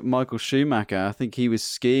 look at Michael Schumacher. I think he was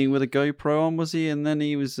skiing with a GoPro on, was he? And then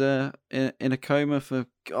he was in a coma for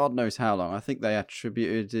God knows how long. I think they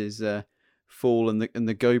attributed his fall and the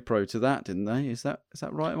GoPro to that, didn't they? Is that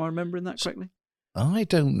right? Am I remembering that correctly? I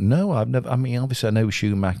don't know. Obviously I know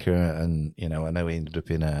Schumacher, and I know he ended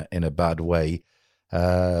up in a bad way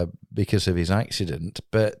because of his accident,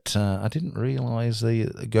 but I didn't realise the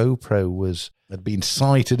GoPro had been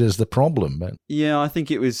cited as the problem. But yeah, I think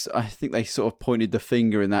they sort of pointed the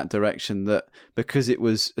finger in that direction, that because it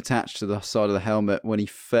was attached to the side of the helmet, when he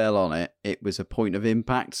fell on it, it was a point of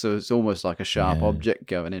impact, so it's almost like a sharp object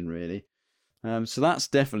going in, really. So that's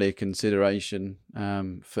definitely a consideration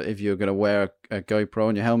for if you're going to wear a GoPro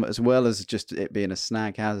on your helmet, as well as just it being a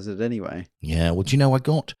snag hazard anyway. Yeah, well, do you know, I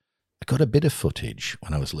got a bit of footage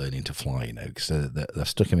when I was learning to fly, because I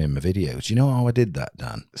stuck them in my videos. Do you know how I did that,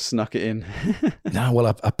 Dan? Snuck it in. No, well,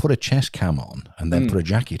 I put a chest cam on and then put a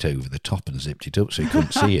jacket over the top and zipped it up so you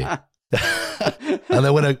couldn't see it. And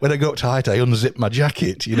then when I got up to height, I unzipped my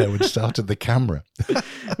jacket, and started the camera.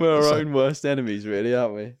 We're our own worst enemies, really,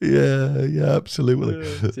 aren't we? Yeah, absolutely.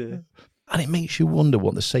 Oh, dear. And it makes you wonder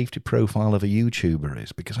what the safety profile of a YouTuber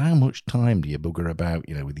is, because how much time do you bugger about,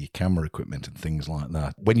 with your camera equipment and things like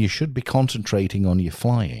that, when you should be concentrating on your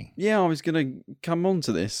flying? Yeah, I was going to come on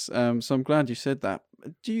to this, so I'm glad you said that.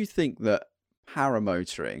 Do you think that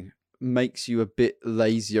paramotoring makes you a bit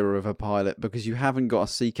lazier of a pilot because you haven't got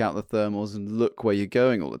to seek out the thermals and look where you're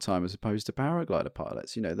going all the time, as opposed to paraglider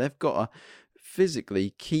pilots? They've got to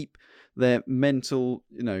physically keep their mental,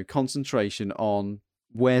 concentration on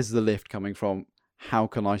where's the lift coming from, how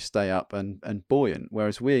can I stay up and buoyant?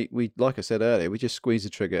 Whereas we, like I said earlier, we just squeeze the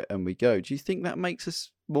trigger and we go. Do you think that makes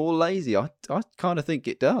us more lazy? I kind of think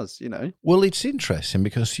it does, Well, it's interesting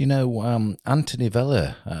because, Anthony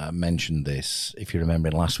Vella mentioned this, if you remember,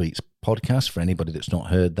 in last week's podcast. For anybody that's not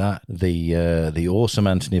heard that, the awesome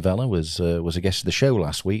Anthony Vella was a guest of the show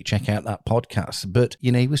last week. Check out that podcast. But,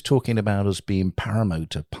 he was talking about us being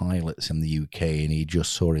paramotor pilots in the UK, and he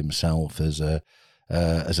just saw himself as a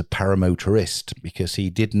paramotorist because he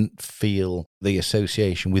didn't feel the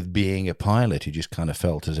association with being a pilot. He just kind of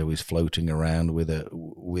felt as though he's floating around with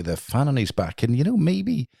a fan on his back. And,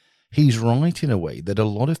 maybe he's right in a way that a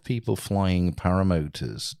lot of people flying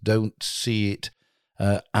paramotors don't see it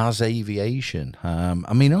as aviation.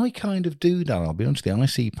 I kind of do that. I'll be honest with you. I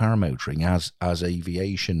see paramotoring as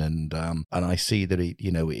aviation, and I see that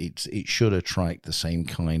it should attract the same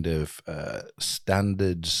kind of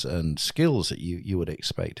standards and skills that you would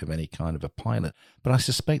expect of any kind of a pilot. But I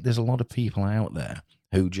suspect there's a lot of people out there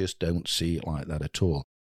who just don't see it like that at all.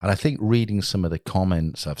 And I think reading some of the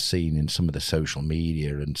comments I've seen in some of the social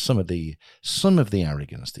media and some of the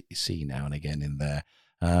arrogance that you see now and again in there,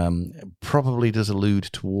 probably does allude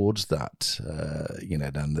towards that,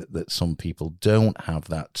 Dan, that some people don't have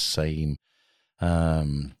that same, I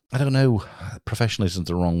don't know, professionalism is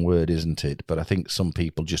the wrong word, isn't it? But I think some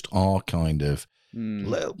people just are kind of,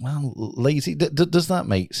 lazy. Does that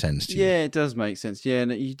make sense to you? Yeah, it does make sense. Yeah,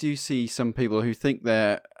 and you do see some people who think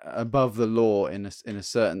they're above the law in a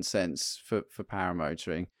certain sense for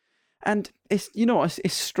paramotoring. And it's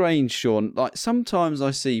strange, Sean. Like, sometimes I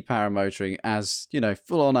see paramotoring as,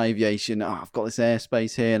 full on aviation. Oh, I've got this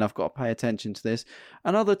airspace here and I've got to pay attention to this.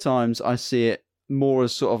 And other times I see it more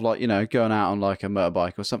as sort of like, going out on like a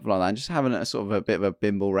motorbike or something like that and just having a sort of a bit of a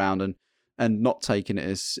bimble round and not taking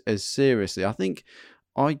it as seriously. I think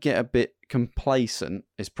I get a bit complacent,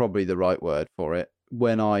 is probably the right word for it,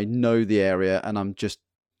 when I know the area and I'm just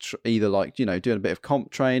either like, doing a bit of comp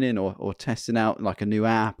training or testing out like a new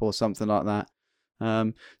app or something like that.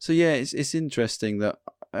 So yeah, it's interesting that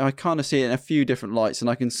I kind of see it in a few different lights, and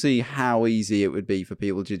I can see how easy it would be for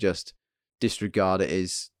people to just disregard it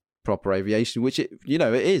as proper aviation, which it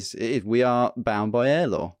is. We are bound by air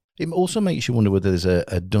law. It also makes you wonder whether there's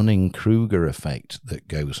a Dunning-Kruger effect that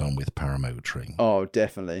goes on with paramotoring. Oh,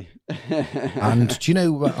 definitely. And do you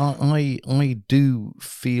know, I do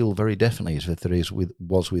feel very definitely as if there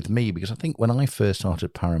was with me, because I think when I first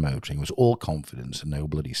started paramotoring, it was all confidence and no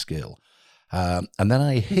bloody skill. And then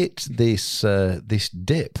I hit this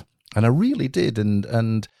dip, and I really did,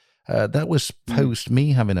 and that was post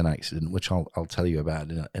me having an accident, which I'll tell you about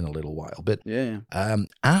in a little while. But yeah,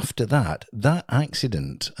 after that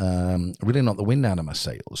accident really knocked the wind out of my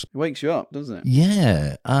sails. It wakes you up, doesn't it?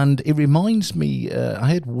 Yeah, and it reminds me,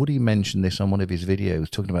 I heard Woody mention this on one of his videos,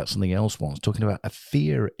 talking about something else once, talking about a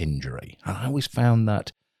fear injury. And I always found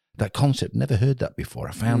that concept, never heard that before.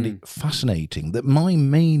 I found it fascinating that my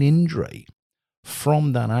main injury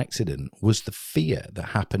from that accident was the fear that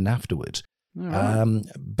happened afterwards. Right.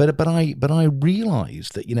 But I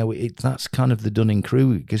realised that that's kind of the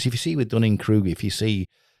Dunning-Kruger, because if you see with Dunning-Kruger, if you see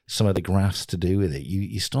some of the graphs to do with it,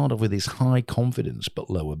 you start off with this high confidence but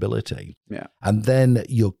low ability, and then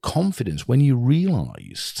your confidence, when you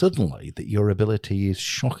realise suddenly that your ability is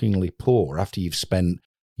shockingly poor after you've spent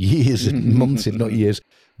years and months, if not years,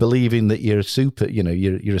 believing that you're a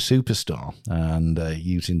you're a superstar, and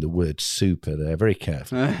using the word super there very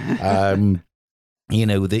carefully.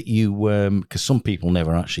 That you, because some people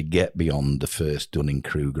never actually get beyond the first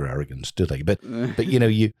Dunning-Kruger arrogance, do they? But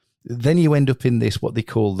then you end up in this, what they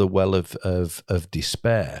call the well of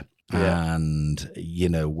despair. Yeah. And,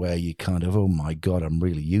 where you kind of, oh my God, I'm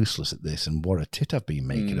really useless at this, and what a tit I've been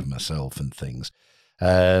making of myself and things.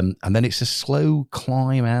 And then it's a slow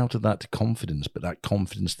climb out of that confidence, but that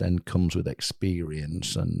confidence then comes with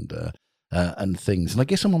experience and things. And I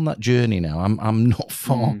guess I'm on that journey now. I'm not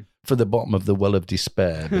far for the bottom of the well of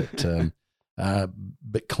despair,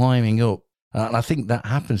 but climbing up. And I think that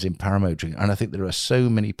happens in paramotoring. And I think there are so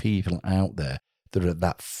many people out there They're at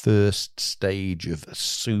that first stage of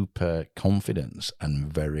super confidence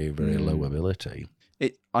and very, very low ability.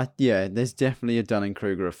 There's definitely a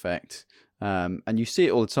Dunning-Kruger effect. And you see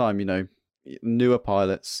it all the time, you know, newer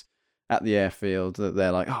pilots at the airfield, that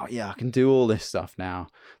they're like, oh yeah, I can do all this stuff now.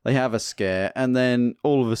 They have a scare, and then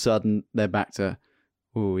all of a sudden they're back to,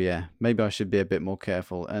 oh yeah, maybe I should be a bit more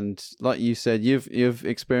careful. And like you said, you've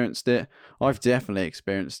experienced it. I've definitely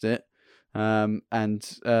experienced it.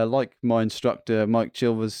 Like my instructor, Mike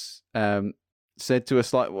Chilvers, said to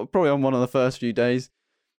us, like, well, probably on one of the first few days,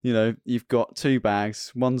 you know, you've got two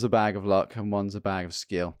bags. One's a bag of luck and one's a bag of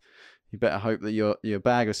skill. You better hope that your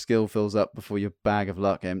bag of skill fills up before your bag of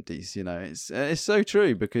luck empties. You know, it's so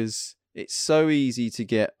true, because it's so easy to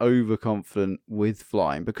get overconfident with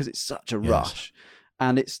flying because it's such a rush,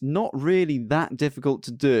 and it's not really that difficult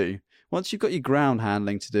to do. Once you've got your ground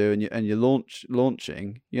handling to do and you're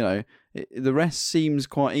launching, you know, the rest seems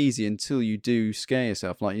quite easy until you do scare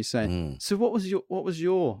yourself, like you say. So what was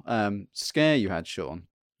your scare you had, Sean?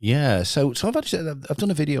 Yeah, so I've done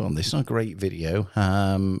a video on this. It's not a great video,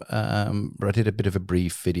 but I did a bit of a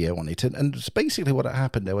brief video on it, and it's basically what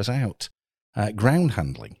happened. I was out ground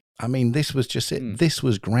handling. I mean, this was just it. This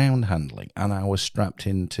was ground handling, and I was strapped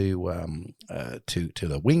into to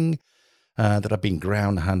the wing that I've been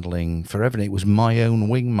ground handling forever. And it was my own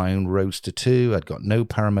wing, my own Roadster 2. I'd got no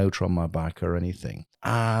paramotor on my back or anything.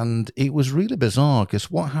 And it was really bizarre, because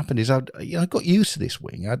what happened is I got used to this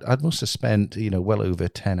wing. I must have spent, well over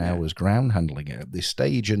 10 hours ground handling it at this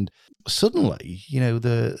stage. And suddenly,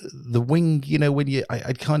 the wing, when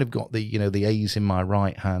I'd kind of got the A's in my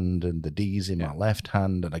right hand and the D's in my left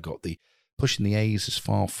hand, and I got pushing the A's as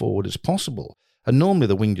far forward as possible. And normally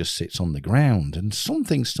the wing just sits on the ground, and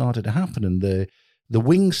something started to happen, and the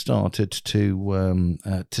wing started to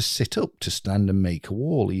sit up, to stand and make a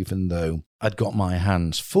wall, even though I'd got my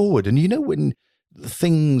hands forward. And when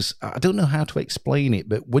things, I don't know how to explain it,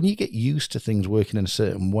 but when you get used to things working in a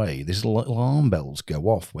certain way, these little alarm bells go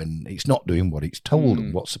off when it's not doing what it's told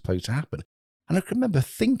and what's supposed to happen. And I can remember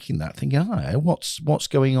thinking, what's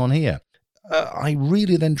going on here? I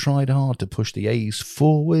really then tried hard to push the A's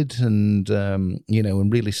forward and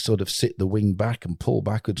really sort of sit the wing back and pull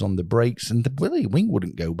backwards on the brakes, and the wing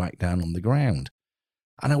wouldn't go back down on the ground.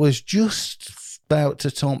 And I was just about to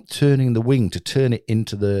start turning the wing, to turn it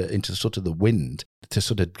into sort of the wind, to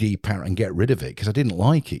sort of deep out and get rid of it, because I didn't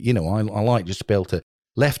like it. I like just to be able to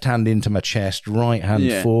left hand into my chest, right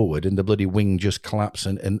hand forward, and the bloody wing just collapse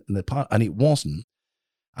and it wasn't.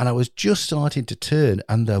 And I was just starting to turn,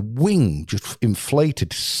 and the wing just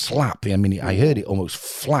inflated, slap. I mean, I heard it almost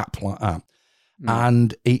flap like that.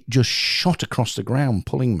 And it just shot across the ground,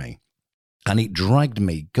 pulling me. And it dragged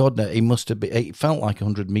me. God, it must have been, it felt like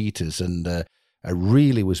 100 meters. And I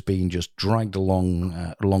really was being just dragged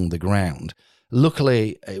along the ground.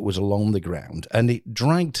 Luckily, it was along the ground, and it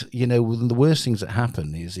dragged, the worst things that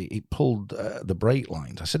happened is it pulled the brake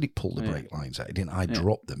lines. I said it pulled the brake lines out. It didn't. I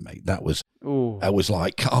dropped them, mate. That was, I was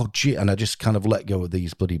like, oh, gee. And I just kind of let go of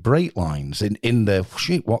these bloody brake lines in the,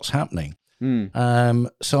 shit, what's happening?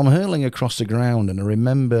 So I'm hurling across the ground, and I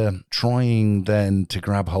remember trying then to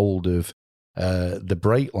grab hold of the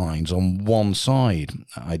brake lines on one side.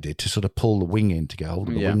 I did, to sort of pull the wing in to get hold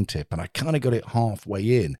of the wingtip, and I kind of got it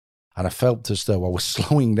halfway in. And I felt as though I was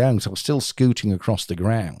slowing down, so I was still scooting across the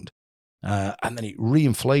ground. And then it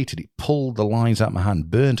reinflated. It pulled the lines out of my hand,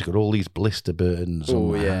 burnt. I got all these blister burns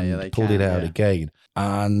on my hand. Pulled it out again.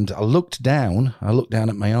 And I looked down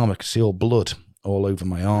at my arm. I could see all blood all over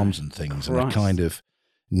my arms and things. And I kind of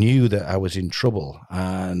knew that I was in trouble.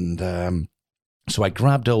 And so I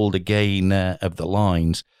grabbed hold again of the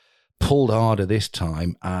lines, pulled harder this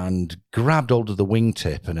time, and grabbed hold of the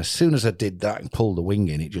wingtip. And as soon as I did that and pulled the wing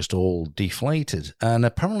in, it just all deflated. And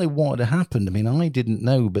apparently what had happened, I mean, I didn't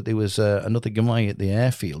know, but there was another guy at the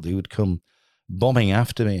airfield who had come bombing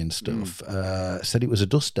after me and stuff, said it was a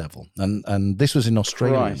dust devil. And this was in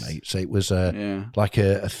Australia, mate. So it was like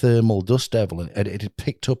a thermal dust devil. And it had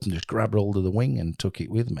picked up and just grabbed hold of the wing and took it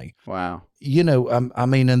with me. Wow. I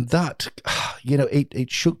mean, and that, it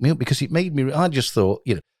shook me up, because it made me, I just thought,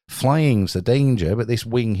 flying's the danger, but this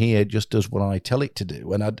wing here just does what I tell it to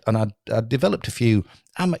do. And I developed a few,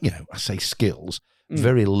 I say skills,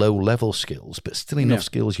 very low level skills, but still enough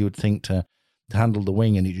skills you would think to handle the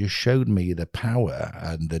wing. And it just showed me the power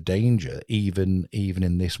and the danger, even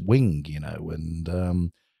in this wing,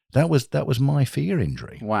 And that was my fear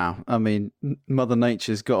injury. Wow. I mean, Mother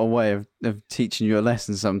Nature's got a way of teaching you a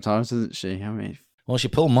lesson sometimes, doesn't she? I mean, well, she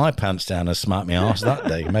pulled my pants down and smacked me arse that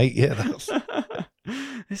day, mate. Yeah, that's.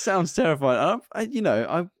 It sounds terrifying.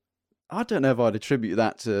 I don't know if I'd attribute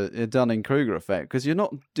that to a Dunning-Kruger effect, because you're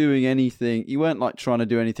not doing anything. You weren't like trying to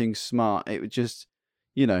do anything smart. It was just,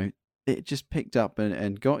 it just picked up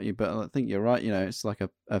and got you. But I think you're right. It's like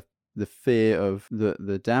the fear of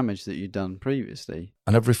the damage that you'd done previously.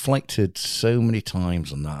 And I've reflected so many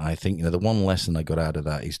times on that. I think, the one lesson I got out of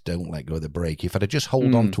that is don't let go of the brake. If I'd have just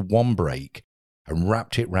hold on to one brake and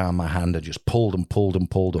wrapped it round my hand and just pulled on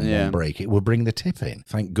one brake, it would bring the tip in.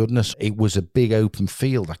 Thank goodness it was a big open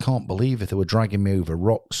field. I can't believe if they were dragging me over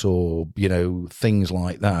rocks or, things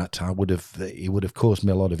like that, it would have caused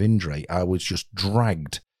me a lot of injury. I was just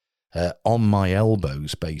dragged on my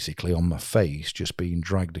elbows, basically, on my face, just being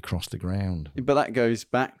dragged across the ground. But that goes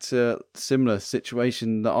back to a similar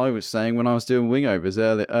situation that I was saying when I was doing wingovers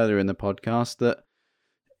earlier in the podcast, that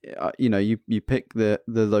you pick the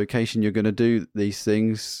location you're going to do these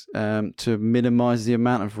things to minimize the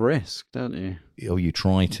amount of risk, don't you? Oh, you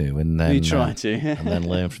try to, and then and then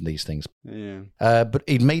learn from these things. Yeah. But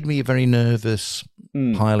it made me a very nervous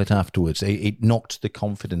pilot afterwards. It knocked the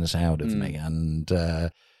confidence out of me, and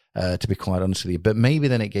to be quite honest with you, but maybe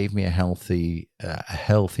then it gave me a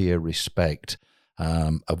healthier respect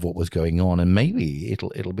of what was going on, and maybe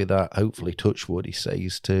it'll be that, hopefully, touch wood, he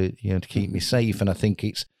says, to keep me safe. And I think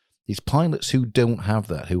it's these pilots who don't have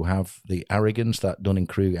that, who have the arrogance, that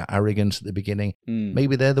Dunning-Kruger arrogance at the beginning,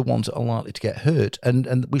 maybe they're the ones that are likely to get hurt.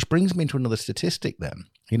 And which brings me into another statistic then.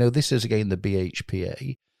 This is again the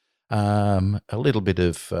BHPA. A little bit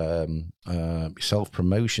of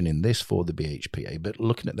self-promotion in this for the BHPA, but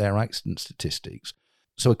looking at their accident statistics.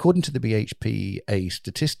 So according to the BHPA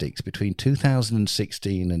statistics, between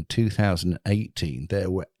 2016 and 2018,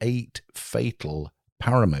 there were 8 fatal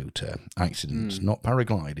paramotor accidents, not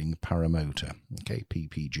paragliding, paramotor, okay,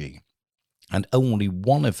 PPG. And only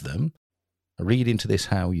one of them, read into this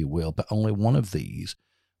how you will, but only one of these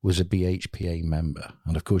was a BHPA member.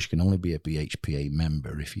 And of course, you can only be a BHPA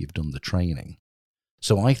member if you've done the training.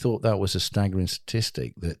 So I thought that was a staggering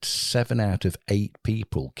statistic, that 7 out of 8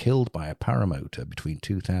 people killed by a paramotor between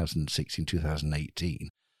 2016 and 2018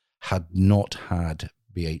 had not had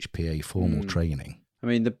BHPA formal training. I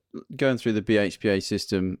mean, going through the BHPA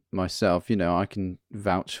system myself, I can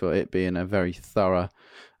vouch for it being a very thorough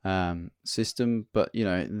system, but,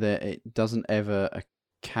 it doesn't ever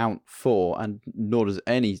account for, and nor does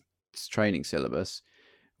any training syllabus,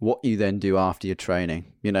 what you then do after your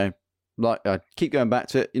training. Like I keep going back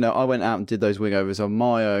to it, I went out and did those wingovers on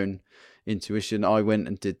my own intuition. I went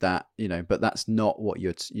and did that, but that's not what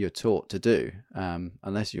you're taught to do,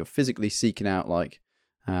 unless you're physically seeking out like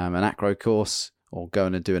an acro course or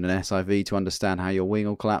going and doing an SIV to understand how your wing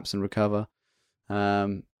will collapse and recover.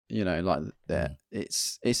 It's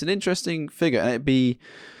an interesting figure, and it'd be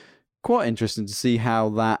quite interesting to see how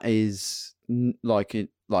that is like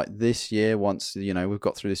this year, once we've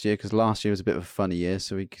got through this year, because last year was a bit of a funny year,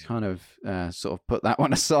 so we kind of sort of put that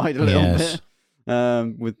one aside a little bit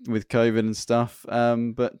with COVID and stuff.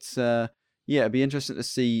 It'd be interesting to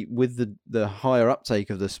see with the higher uptake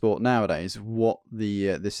of the sport nowadays what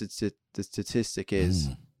the statistic is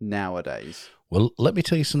nowadays. Well, let me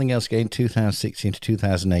tell you something else again, 2016 to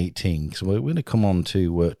 2018, so we're going to come on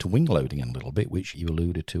to wing loading in a little bit, which you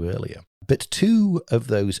alluded to earlier. But 2 of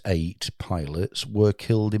those 8 pilots were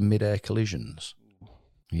killed in mid-air collisions.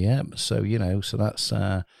 Yeah, so, so that's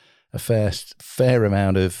a fair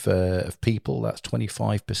amount of people. That's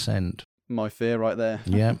 25%. My fear right there.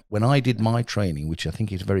 Yeah. When I did my training, which I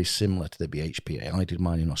think is very similar to the BHPA, I did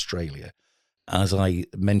mine in Australia. As I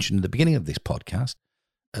mentioned at the beginning of this podcast,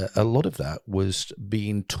 a lot of that was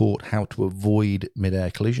being taught how to avoid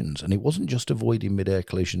mid-air collisions. And it wasn't just avoiding mid-air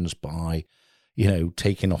collisions by,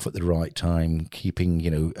 taking off at the right time, keeping,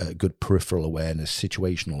 a good peripheral awareness,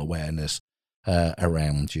 situational awareness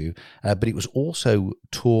around you. But it was also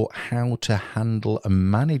taught how to handle and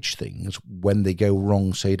manage things when they go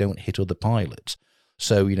wrong so you don't hit other pilots.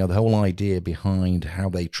 So, the whole idea behind how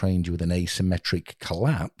they trained you with an asymmetric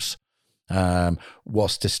collapse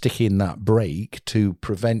was to stick in that brake to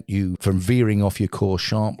prevent you from veering off your course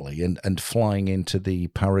sharply and flying into the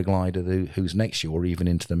paraglider who's next to you, or even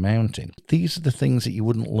into the mountain. These are the things that you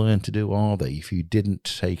wouldn't learn to do, are they, if you didn't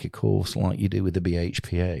take a course like you do with the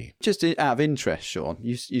BHPA? Just out of interest, Sean,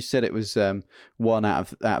 you said it was 1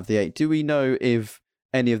 out of the 8. Do we know if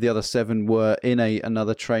any of the other 7 were in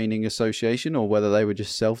another training association, or whether they were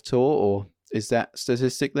just self-taught, or is that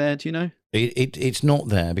statistic there? Do you know? It's not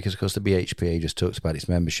there because, of course, the BHPA just talks about its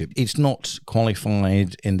membership. It's not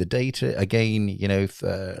qualified in the data. Again, if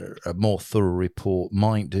a more thorough report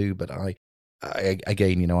might do, but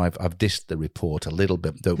again, I've dissed the report a little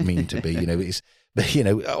bit. Don't mean to be. But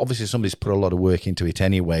obviously somebody's put a lot of work into it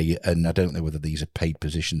anyway, and I don't know whether these are paid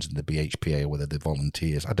positions in the BHPA or whether they're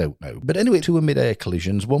volunteers. I don't know. But anyway, 2 were mid-air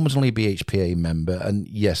collisions. One was only a BHPA member, and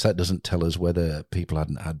yes, that doesn't tell us whether people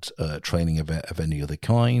hadn't had training of any other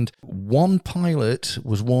kind. One pilot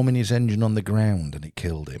was warming his engine on the ground, and it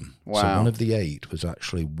killed him. Wow. So one of the 8 was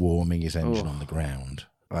actually warming his engine on the ground.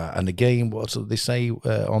 And again, what do they say,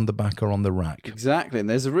 on the back or on the rack? Exactly, and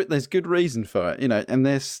there's good reason for it, and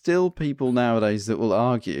there's still people nowadays that will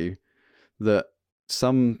argue that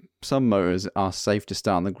some motors are safe to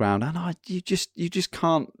start on the ground, and you just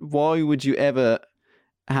can't. Why would you ever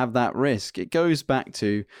have that risk? It goes back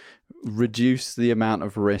to reduce the amount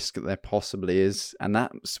of risk that there possibly is, and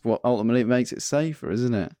that's what ultimately makes it safer,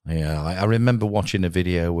 isn't it? Yeah, I remember watching a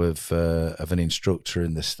video of an instructor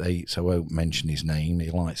in the States. I won't mention his name. He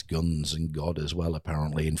likes guns and God as well,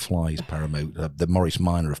 apparently, and flies paramotor, the Morris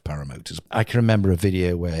Minor of paramotors. I can remember a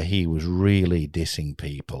video where he was really dissing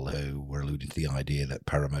people who were alluding to the idea that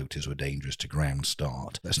paramotors were dangerous to ground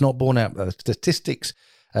start. That's not borne out by the statistics.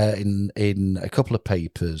 In a couple of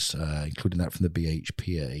papers, including that from the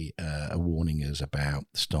BHPA, are warning us about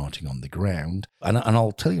starting on the ground, and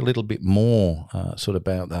I'll tell you a little bit more sort of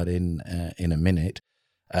about that in a minute.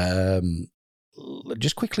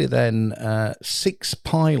 Just quickly then, 6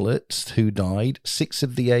 pilots who died, 6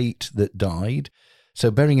 of the 8 that died.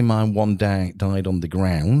 So bearing in mind one died on the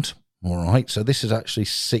ground. All right, so this is actually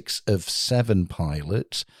 6 of 7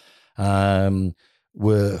 pilots.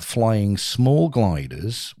 Were flying small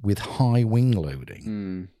gliders with high wing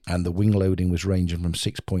loading. And the wing loading was ranging from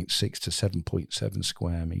 6.6 to 7.7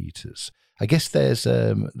 square meters. I guess there's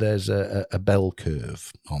a bell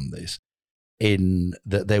curve on this, in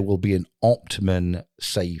that there will be an optimum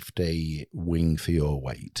safety wing for your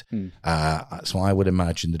weight. So I would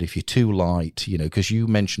imagine that if you're too light, because you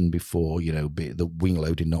mentioned before, the wing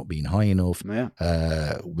loading not being high enough,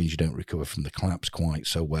 means you don't recover from the collapse quite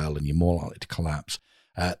so well, and you're more likely to collapse.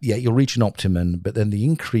 You'll reach an optimum, but then the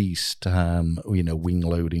increased, wing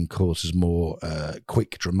loading causes more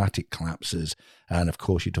quick, dramatic collapses. And of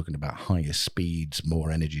course, you're talking about higher speeds,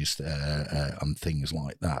 more energies, and things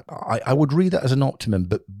like that. I would read that as an optimum,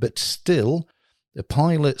 but still, the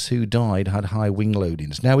pilots who died had high wing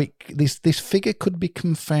loadings. Now, this figure could be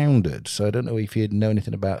confounded. So I don't know if you know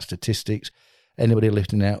anything about statistics. Anybody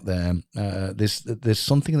listening out there, there's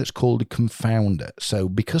something that's called a confounder. So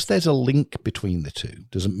because there's a link between the two,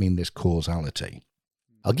 doesn't mean there's causality.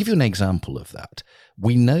 I'll give you an example of that.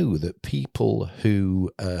 We know that people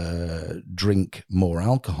who drink more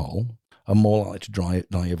alcohol are more likely to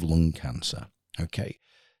die of lung cancer. Okay,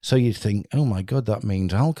 so you'd think, oh my God, that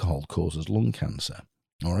means alcohol causes lung cancer.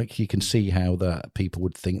 All right, you can see how that people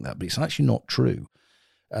would think that, but it's actually not true.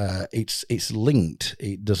 It's linked.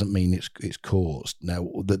 It doesn't mean it's caused. Now,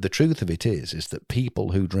 the truth of it is that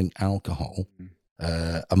people who drink alcohol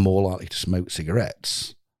are more likely to smoke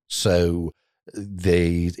cigarettes. So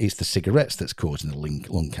it's the cigarettes that's causing the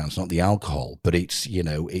lung cancer, not the alcohol. But it's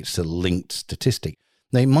a linked statistic.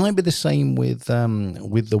 Now, it might be the same with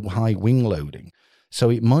the high wing loading. So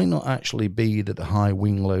it might not actually be that the high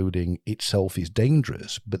wing loading itself is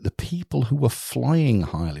dangerous, but the people who are flying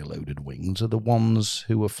highly loaded wings are the ones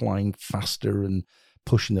who are flying faster and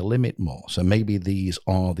pushing the limit more. So maybe these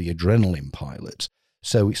are the adrenaline pilots.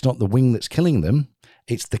 So it's not the wing that's killing them,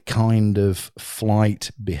 it's the kind of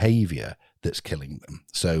flight behavior that's killing them.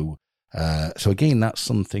 So again, that's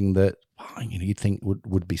something that you'd think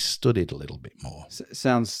would be studied a little bit more.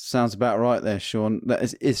 Sounds about right there, Sean.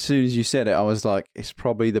 As soon as you said it, I was like, it's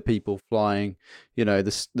probably the people flying,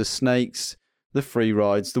 the snakes, the free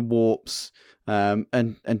rides, the warps,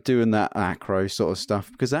 and doing that acro sort of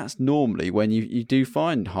stuff, because that's normally when you do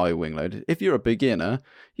find high wing load. If you're a beginner,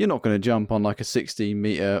 you're not going to jump on like a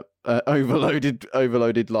 16-meter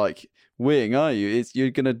overloaded like wing, are you?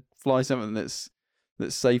 You're going to fly something that's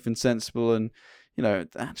safe and sensible, and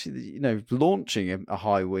launching a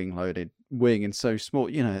high wing loaded wing and so small,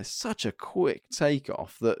 it's such a quick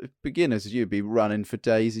takeoff that beginners, you'd be running for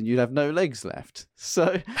days and you'd have no legs left.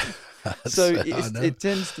 So it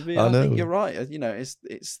tends to be, I think you're right.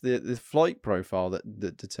 It's the flight profile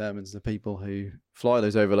that determines the people who fly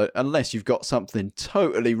those overload, unless you've got something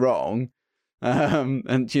totally wrong.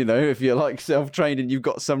 And if you're like self-trained and you've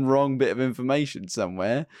got some wrong bit of information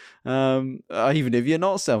somewhere, even if you're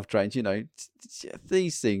not self-trained,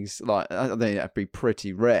 these things, like, I think that'd be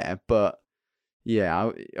pretty rare, but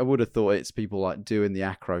Yeah, I would have thought it's people like doing the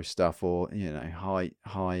acro stuff or high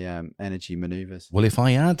energy maneuvers. Well, if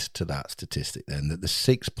I add to that statistic then that the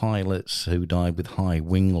 6 pilots who died with high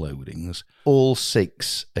wing loadings, all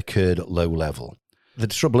 6 occurred at low level. The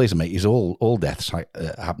trouble is, mate, is all deaths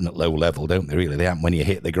happen at low level, don't they? Really, they happen when you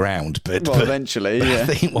hit the ground. But eventually, yeah. I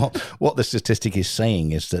think what the statistic is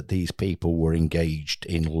saying is that these people were engaged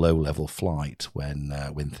in low level flight when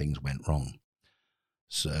things went wrong.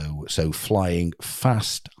 So flying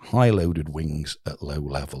fast, high-loaded wings at low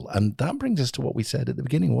level. And that brings us to what we said at the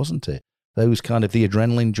beginning, wasn't it? Those kind of the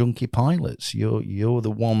adrenaline junkie pilots. You're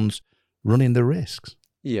the ones running the risks.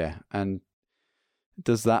 Yeah, and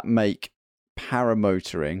does that make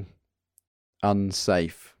paramotoring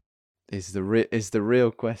unsafe? Is the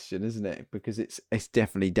real question, isn't it? Because it's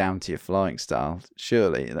definitely down to your flying style.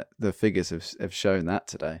 Surely the figures have shown that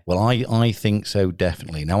today. Well, I think so,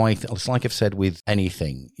 definitely. Now, it's like I've said with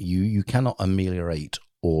anything, you cannot ameliorate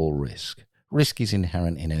all risk. Risk is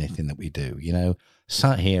inherent in anything that we do.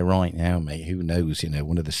 Sat here right now, mate, who knows,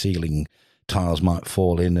 one of the ceiling tiles might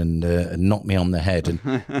fall in and knock me on the head. And,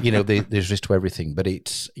 there's risk to everything. But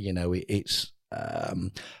it's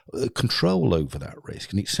control over that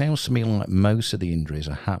risk, and it sounds to me like most of the injuries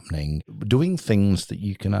are happening doing things that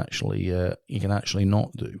you can actually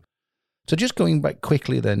not do. So just going back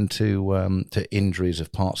quickly then to injuries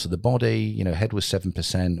of parts of the body, head was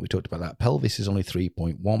 7%. We talked about that. Pelvis is only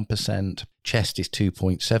 3.1%. Chest is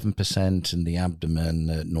 2.7%, and the abdomen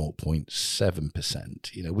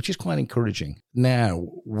 0.7%. Which is quite encouraging. Now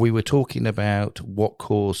we were talking about what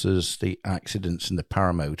causes the accidents in the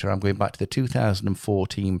paramotor. I'm going back to the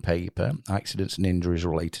 2014 paper, Accidents and Injuries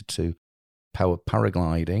Related to Power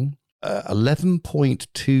Paragliding.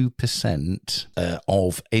 11.2%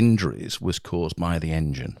 of injuries was caused by the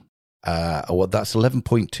engine. That's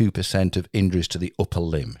 11.2% of injuries to the upper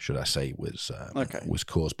limb, should I say, was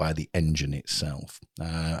caused by the engine itself.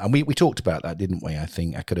 And we talked about that, didn't we? I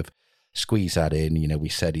think I could have squeezed that in. We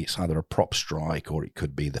said it's either a prop strike or it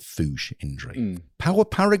could be the Fuchs injury. Power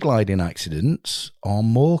paragliding accidents are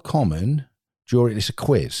more common during, it's a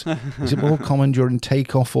quiz. Is it more common during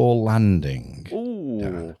takeoff or landing?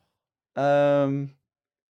 Ooh. God,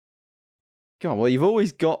 well, you've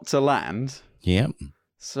always got to land. Yep.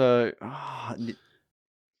 So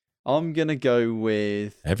I'm gonna go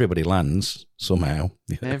with everybody lands somehow.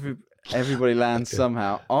 Everybody lands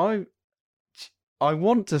somehow. I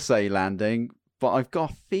want to say landing, but I've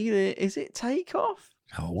got a feeling, is it takeoff?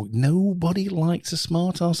 Oh, nobody likes a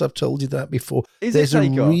smart ass. I've told you that before. There's a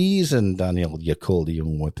reason, Daniel, you're called a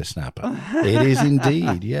young whippersnapper. It is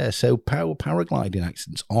indeed, yeah. So paragliding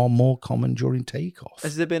accidents are more common during takeoff.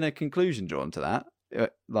 Has there been a conclusion drawn to that?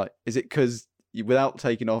 Is it because without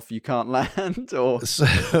taking off you can't land, or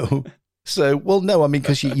So, well, no, I mean,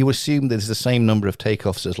 because you assume there's the same number of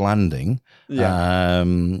takeoffs as landing. Yeah.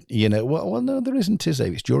 Well, no, there isn't, is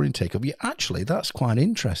there? It's during takeoff. Yeah, actually, that's quite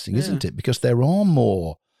interesting, isn't it? Because there are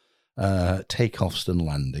more takeoffs than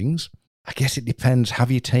landings. I guess it depends.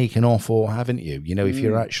 Have you taken off or haven't you? If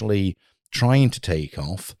you're actually trying to take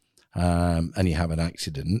off and you have an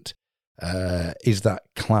accident, is that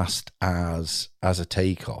classed as a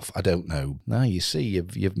takeoff? I don't know. Now you see,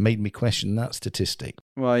 you've made me question that statistic.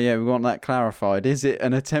 Well, yeah, we want that clarified. Is it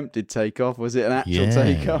an attempted takeoff? Was it an actual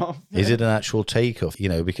takeoff? Is it an actual takeoff?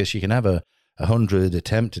 Because you can have 100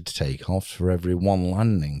 attempted takeoffs for every one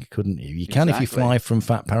landing, couldn't you? You can if you fly from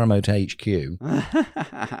Fat Paramotor HQ.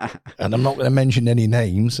 And I'm not going to mention any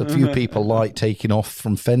names. A few people like taking off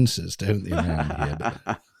from fences, don't they, around here?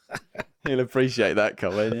 But he'll appreciate that,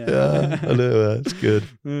 Colin. Yeah, I know, that's good.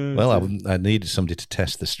 Well, I needed somebody to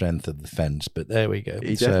test the strength of the fence, but there we go.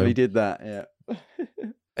 He definitely did that, yeah.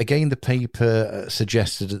 Again, the paper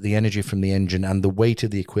suggested that the energy from the engine and the weight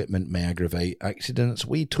of the equipment may aggravate accidents.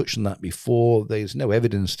 We touched on that before. There's no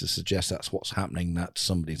evidence to suggest that's what's happening. That's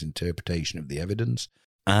somebody's interpretation of the evidence.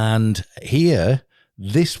 And here,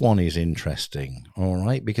 this one is interesting, all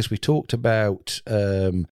right, because we talked about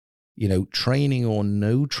training or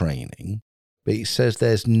no training, but it says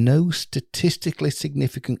there's no statistically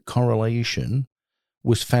significant correlation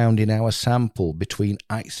was found in our sample between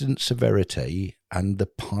accident severity and the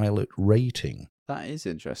pilot rating. That is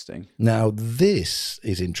interesting. Now, this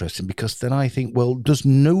is interesting because then I think, well, does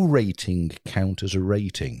no rating count as a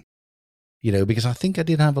rating? Because I think I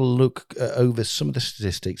did have a look over some of the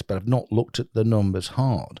statistics, but I've not looked at the numbers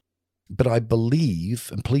hard. But I believe,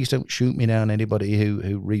 and please don't shoot me down, anybody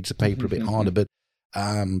who reads the paper a bit harder, but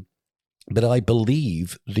I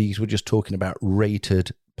believe these were just talking about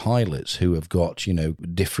rated pilots who have got,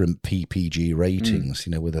 different PPG ratings,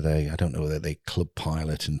 whether I don't know whether they club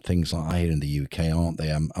pilot and things like that here in the UK, aren't they?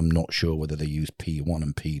 I'm not sure whether they use P1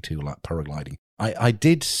 and P2 like paragliding. I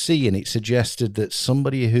did see, and it suggested that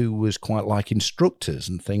somebody who was quite like instructors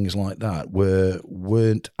and things like that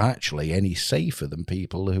weren't actually any safer than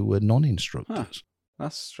people who were non-instructors. Huh.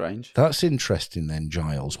 That's strange. That's interesting then,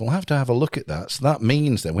 Giles. We'll have to have a look at that. So that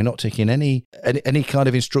means that we're not taking any kind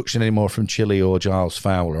of instruction anymore from Chile or Giles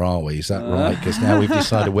Fowler, are we? Is that right? Because now we've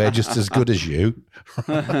decided we're just as good as you.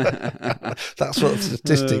 That's what the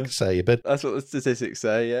statistics say. But that's what the statistics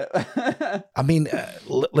say, yeah. I mean,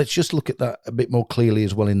 let's just look at that a bit more clearly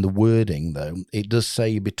as well in the wording, though. It does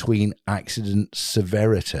say between accident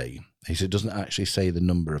severity. It doesn't actually say the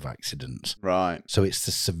number of accidents. Right. So it's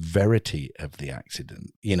the severity of the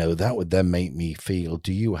accident. That would then make me feel,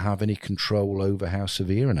 do you have any control over how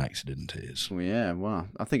severe an accident is? Well, yeah, well,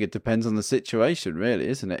 I think it depends on the situation, really,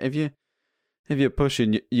 isn't it? If you're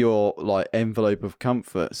pushing your like envelope of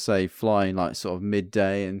comfort, say flying like sort of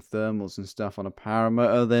midday in thermals and stuff on a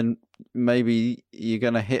paramotor, then maybe you're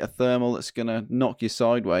going to hit a thermal that's going to knock you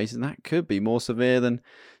sideways, and that could be more severe than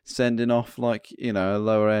sending off like, a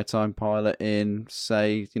lower airtime pilot in,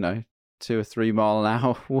 say, 2 or 3 mile an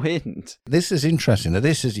hour wind. This is interesting. Now,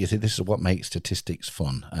 this is what makes statistics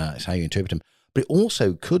fun. It's how you interpret them. But it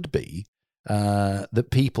also could be that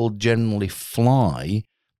people generally fly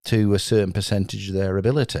to a certain percentage of their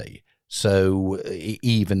ability. So it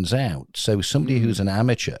evens out. So somebody who's an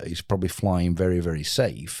amateur is probably flying very, very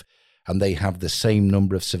safe, and they have the same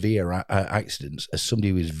number of severe accidents as somebody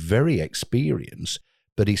who is very experienced,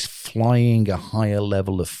 but is flying a higher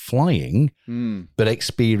level of flying, but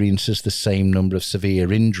experiences the same number of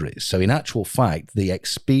severe injuries. So in actual fact, the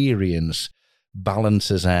experience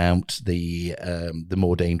balances out the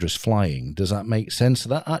more dangerous flying. Does that make sense? So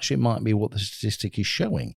that actually might be what the statistic is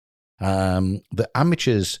showing. The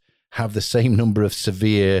amateurs have the same number of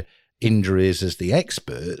severe injuries as the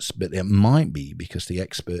experts, but it might be because the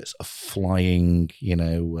experts are flying,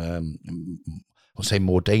 I'll say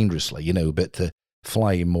more dangerously, but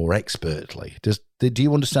flying more expertly. Do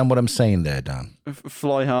you understand what I'm saying there, Dan?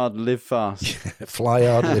 Fly hard, live fast. Fly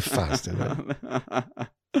hard, live fast.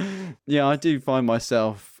 Yeah, I do find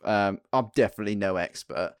myself, I'm definitely no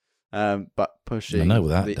expert, but pushing. I know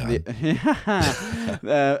that, Dan.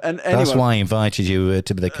 And that's why I invited you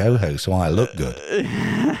to be the co-host, so I look good.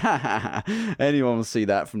 Anyone will see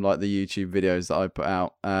that from like the YouTube videos that I put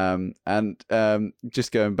out. And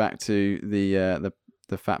just going back to the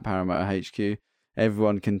Fat Paramotor HQ,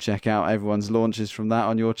 everyone can check out everyone's launches from that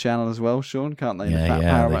on your channel as well, Sean, can't they? The Fat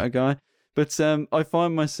Paramotor guy. But I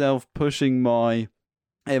find myself pushing my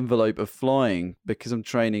envelope of flying because I'm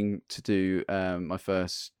training to do my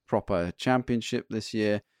first proper championship this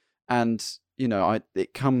year, and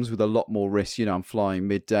it comes with a lot more risk. I'm flying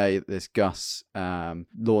midday, there's gusts,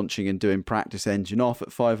 launching and doing practice engine off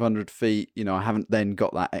at 500 feet. I haven't then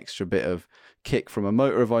got that extra bit of kick from a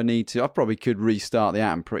motor if I need to. I probably could restart the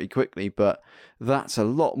Atom pretty quickly, but that's a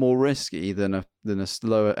lot more risky than a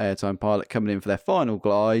slower airtime pilot coming in for their final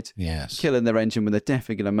glide, killing their engine when they're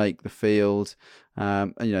definitely going to make the field.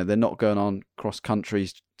 And, they're not going on cross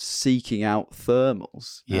countries seeking out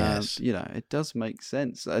thermals. Yes. It does make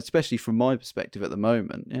sense, especially from my perspective at the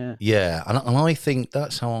moment. Yeah. Yeah, and I think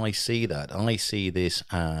that's how I see that. I see this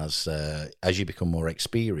as you become more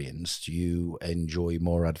experienced, you enjoy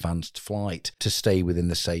more advanced flight to stay within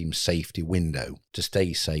the same safety window. To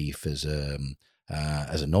stay safe as a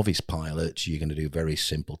novice pilot, you're going to do very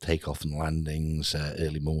simple takeoff and landings,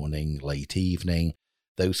 early morning, late evening,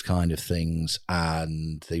 those kind of things,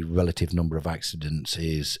 and the relative number of accidents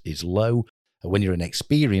is low. When you're an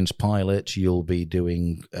experienced pilot, you'll be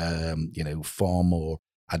doing far more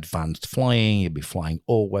advanced flying. You'll be flying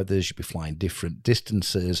all weathers, you'll be flying different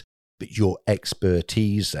distances, but your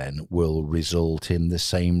expertise then will result in the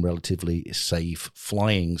same relatively safe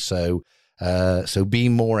flying. So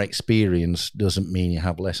being more experienced doesn't mean you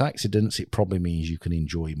have less accidents. It probably means you can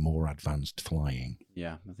enjoy more advanced flying.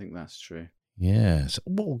 Yeah, I think that's true. Yes,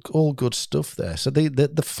 all good stuff there. So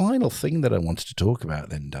the final thing that I wanted to talk about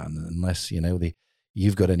then, Dan, unless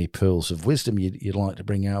you've got any pearls of wisdom you'd like to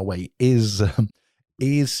bring our way, is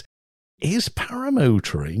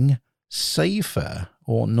paramotoring safer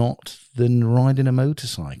or not than riding a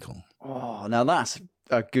motorcycle? Oh, now that's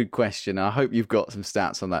a good question. I hope you've got some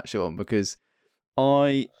stats on that, Sean, because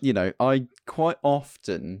I quite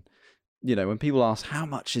often, when people ask how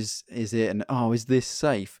much is it and is this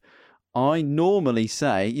safe, I normally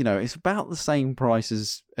say, it's about the same price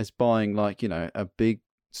as buying like, a big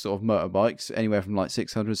sort of motorbikes, anywhere from like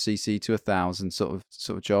 600cc to 1,000 sort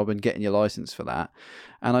of job, and getting your license for that.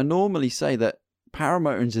 And I normally say that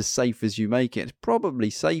paramotoring is as safe as you make it. It's probably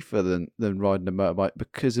safer than riding a motorbike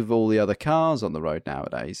because of all the other cars on the road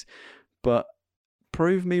nowadays. But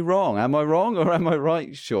prove me wrong. Am I wrong or am I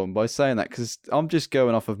right, Sean, by saying that? Because I'm just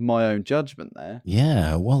going off of my own judgment there.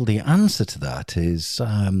 Yeah, well, the answer to that is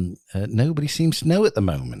nobody seems to know at the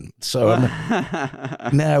moment. So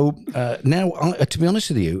now, to be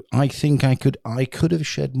honest with you, I think I could have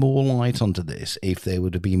shed more light onto this if there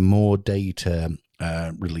would have been more data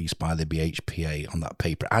released by the BHPA on that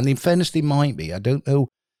paper. And in fairness, they might be. I don't know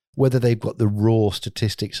whether they've got the raw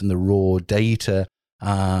statistics and the raw data.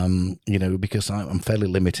 Because I'm fairly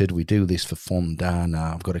limited. We do this for fun, Dan.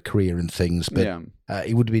 I've got a career in things, but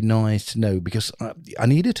it would be nice to know, because I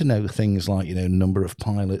needed to know things like, number of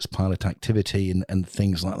pilots, pilot activity, and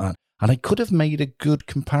things like that. And I could have made a good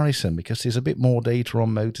comparison because there's a bit more data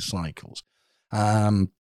on motorcycles. But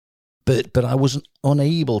I wasn't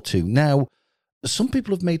unable to. Now, some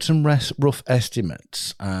people have made some rough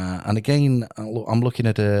estimates, and again, I'm looking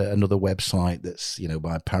at another website that's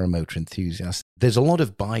by paramotor enthusiasts. There's a lot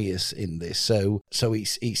of bias in this, so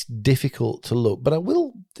it's difficult to look. But I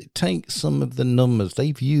will take some of the numbers.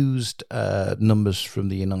 They've used numbers from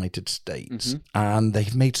the United States, and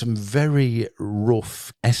they've made some very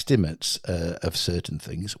rough estimates of certain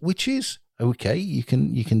things, which is okay. You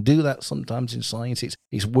can do that sometimes in science.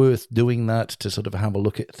 It's worth doing that to sort of have a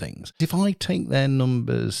look at things. If I take their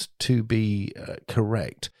numbers to be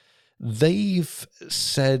correct, they've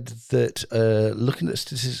said that looking at the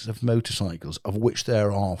statistics of motorcycles, of which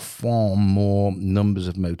there are far more numbers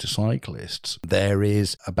of motorcyclists, there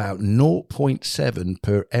is about 0.7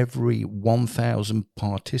 per every 1,000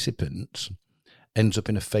 participants ends up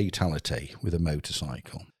in a fatality with a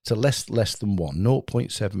motorcycle. So less than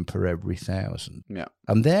 0.7 per every 1,000. Yeah.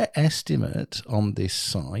 And their estimate on this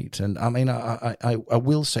site, and I mean, I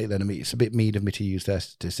will say that, it's a bit mean of me to use their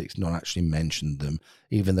statistics, not actually mention them,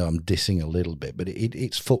 even though I'm dissing a little bit, but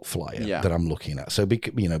it's Foot Flyer that I'm looking at. So,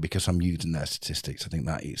 because I'm using their statistics, I think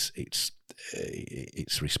that it's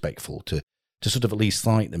respectful to sort of at least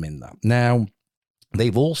cite them in that. Now,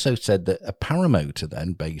 they've also said that a paramotor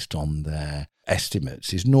then, based on their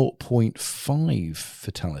estimates, is 0.5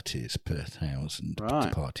 fatalities per 1,000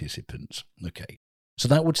 participants. Okay. So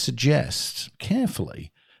that would suggest,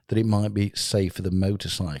 carefully, that it might be safer than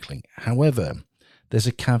motorcycling. However, there's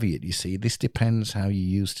a caveat, you see. This depends how you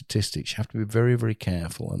use statistics. You have to be very, very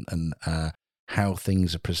careful and how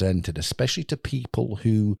things are presented, especially to people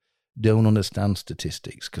who don't understand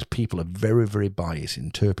statistics, because people are very, very biased,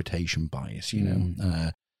 interpretation bias,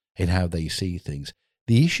 in how they see things.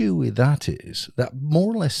 The issue with that is that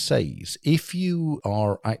more or less says if you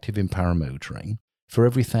are active in paramotoring, for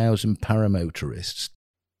every 1,000 paramotorists,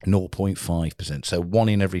 0.5%, so 1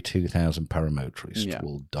 in every 2,000 paramotorists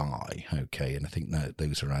will die, okay, and I think that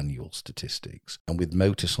those are annual statistics. And with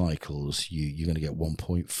motorcycles, you're going to get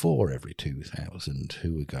 1.4 every 2,000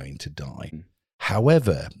 who are going to die.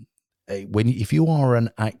 However, if you are an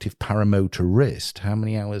active paramotorist, how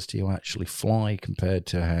many hours do you actually fly compared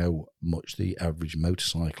to how much the average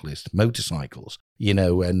motorcycles,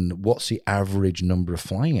 and what's the average number of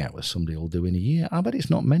flying hours somebody will do in a year? I bet it's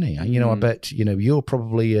not many. I bet, you're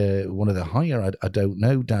probably one of the higher. I don't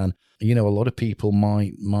know, Dan. A lot of people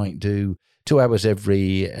might do 2 hours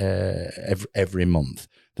every month.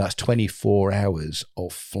 That's 24 hours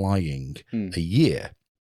of flying a year.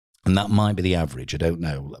 And that might be the average. I don't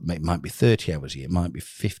know. It might be 30 hours a year. It might be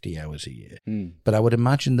 50 hours a year. But I would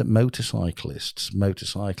imagine that motorcyclists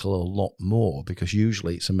motorcycle a lot more, because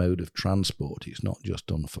usually it's a mode of transport. It's not just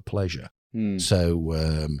done for pleasure.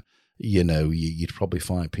 So, you'd probably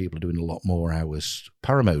find people doing a lot more hours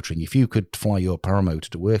paramotoring. If you could fly your paramotor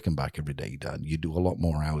to work and back every day, Dan, you'd do a lot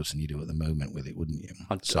more hours than you do at the moment with it, wouldn't you?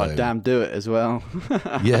 I'd damn do it as well.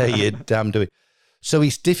 Yeah, you'd damn do it. So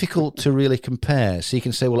it's difficult to really compare. So you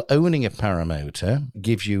can say, well, owning a paramotor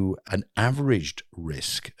gives you an averaged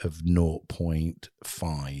risk of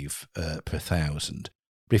 0.5 per 1,000.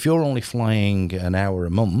 But if you're only flying an hour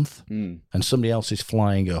a month and somebody else is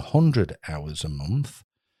flying 100 hours a month,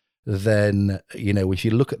 then, if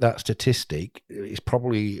you look at that statistic, it's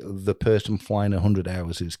probably the person flying 100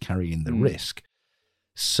 hours who's carrying the risk.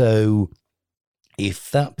 So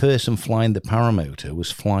if that person flying the paramotor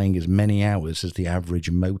was flying as many hours as the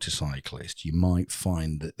average motorcyclist, you might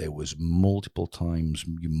find that there was multiple times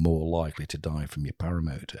you're more likely to die from your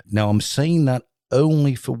paramotor. Now, I'm saying that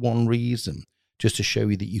only for one reason, just to show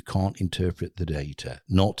you that you can't interpret the data,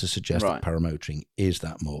 not to suggest that paramotoring is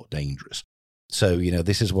that more dangerous. So,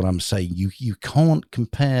 this is what I'm saying. You can't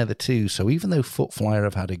compare the two. So even though Footflyer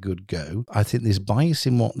have had a good go, I think there's bias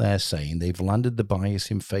in what they're saying. They've landed the bias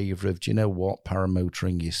in favour of, do you know what,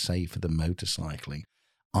 paramotoring is safer than motorcycling.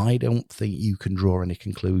 I don't think you can draw any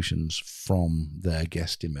conclusions from their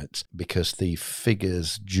guesstimates because the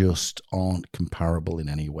figures just aren't comparable in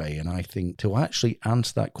any way. And I think to actually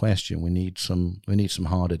answer that question, we need some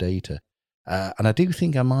harder data. And I do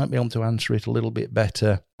think I might be able to answer it a little bit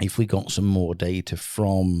better if we got some more data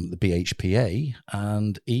from the BHPA,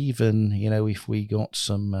 and even, if we got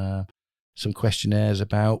some questionnaires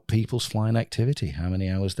about people's flying activity, how many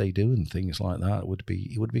hours they do and things like that.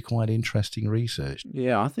 It would be quite interesting research.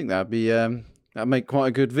 Yeah, I think that'd make quite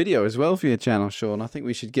a good video as well for your channel, Sean. I think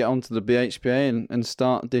we should get onto the BHPA and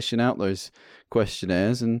start dishing out those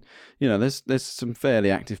questionnaires. And there's some fairly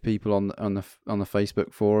active people on the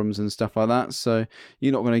Facebook forums and stuff like that. So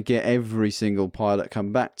you're not going to get every single pilot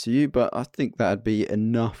come back to you, but I think that'd be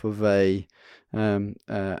enough of a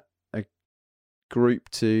group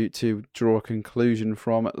to draw a conclusion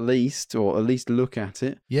from, at least look at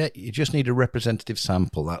it. Yeah, you just need a representative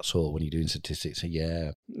sample, that's all, when you're doing statistics. So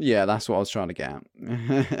yeah, that's what I was trying to get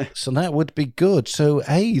at. So that would be good. So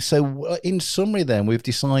in summary then, we've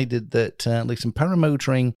decided that listen,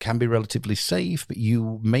 paramotoring can be relatively safe, but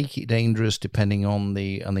you make it dangerous depending on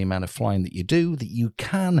the amount of flying that you do, that you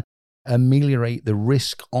can ameliorate the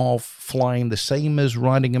risk of flying the same as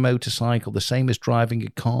riding a motorcycle, the same as driving a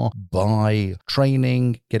car, by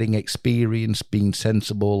training, getting experience, being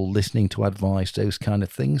sensible, listening to advice, those kind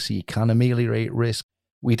of things. So you can ameliorate risk.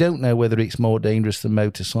 We don't know whether it's more dangerous than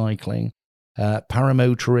motorcycling.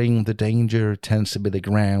 Paramotoring, the danger tends to be the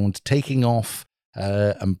ground, taking off,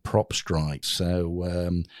 and prop strikes.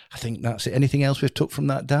 So I think that's it. Anything else we've took from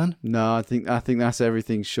that, Dan? No, I think that's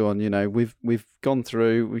everything, Sean. We've gone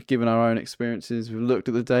through, we've given our own experiences, we've looked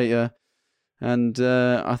at the data, and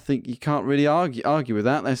I think you can't really argue with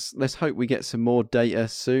that. Let's hope we get some more data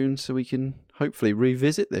soon so we can hopefully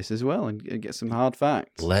revisit this as well and get some hard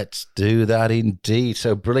facts. Let's do that indeed.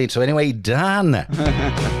 So brilliant. So anyway, Dan.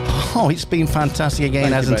 Oh, it's been fantastic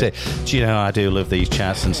again, hasn't it? Do you know, I do love these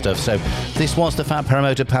chats and stuff. So this was the Fat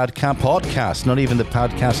Paramotor podcast, not even the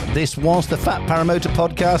podcast. This was the Fat Paramotor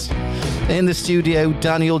podcast. In the studio,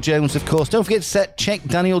 Daniel Jones, of course. Don't forget to check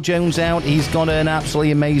Daniel Jones out. He's got an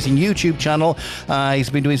absolutely amazing YouTube channel. He's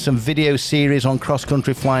been doing some video series on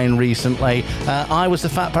cross-country flying recently. I was the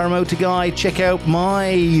Fat Paramotor guy. Check out my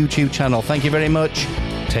YouTube channel. Thank you very much.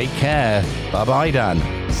 Take care. Bye-bye,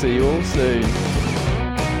 Dan. See you all soon.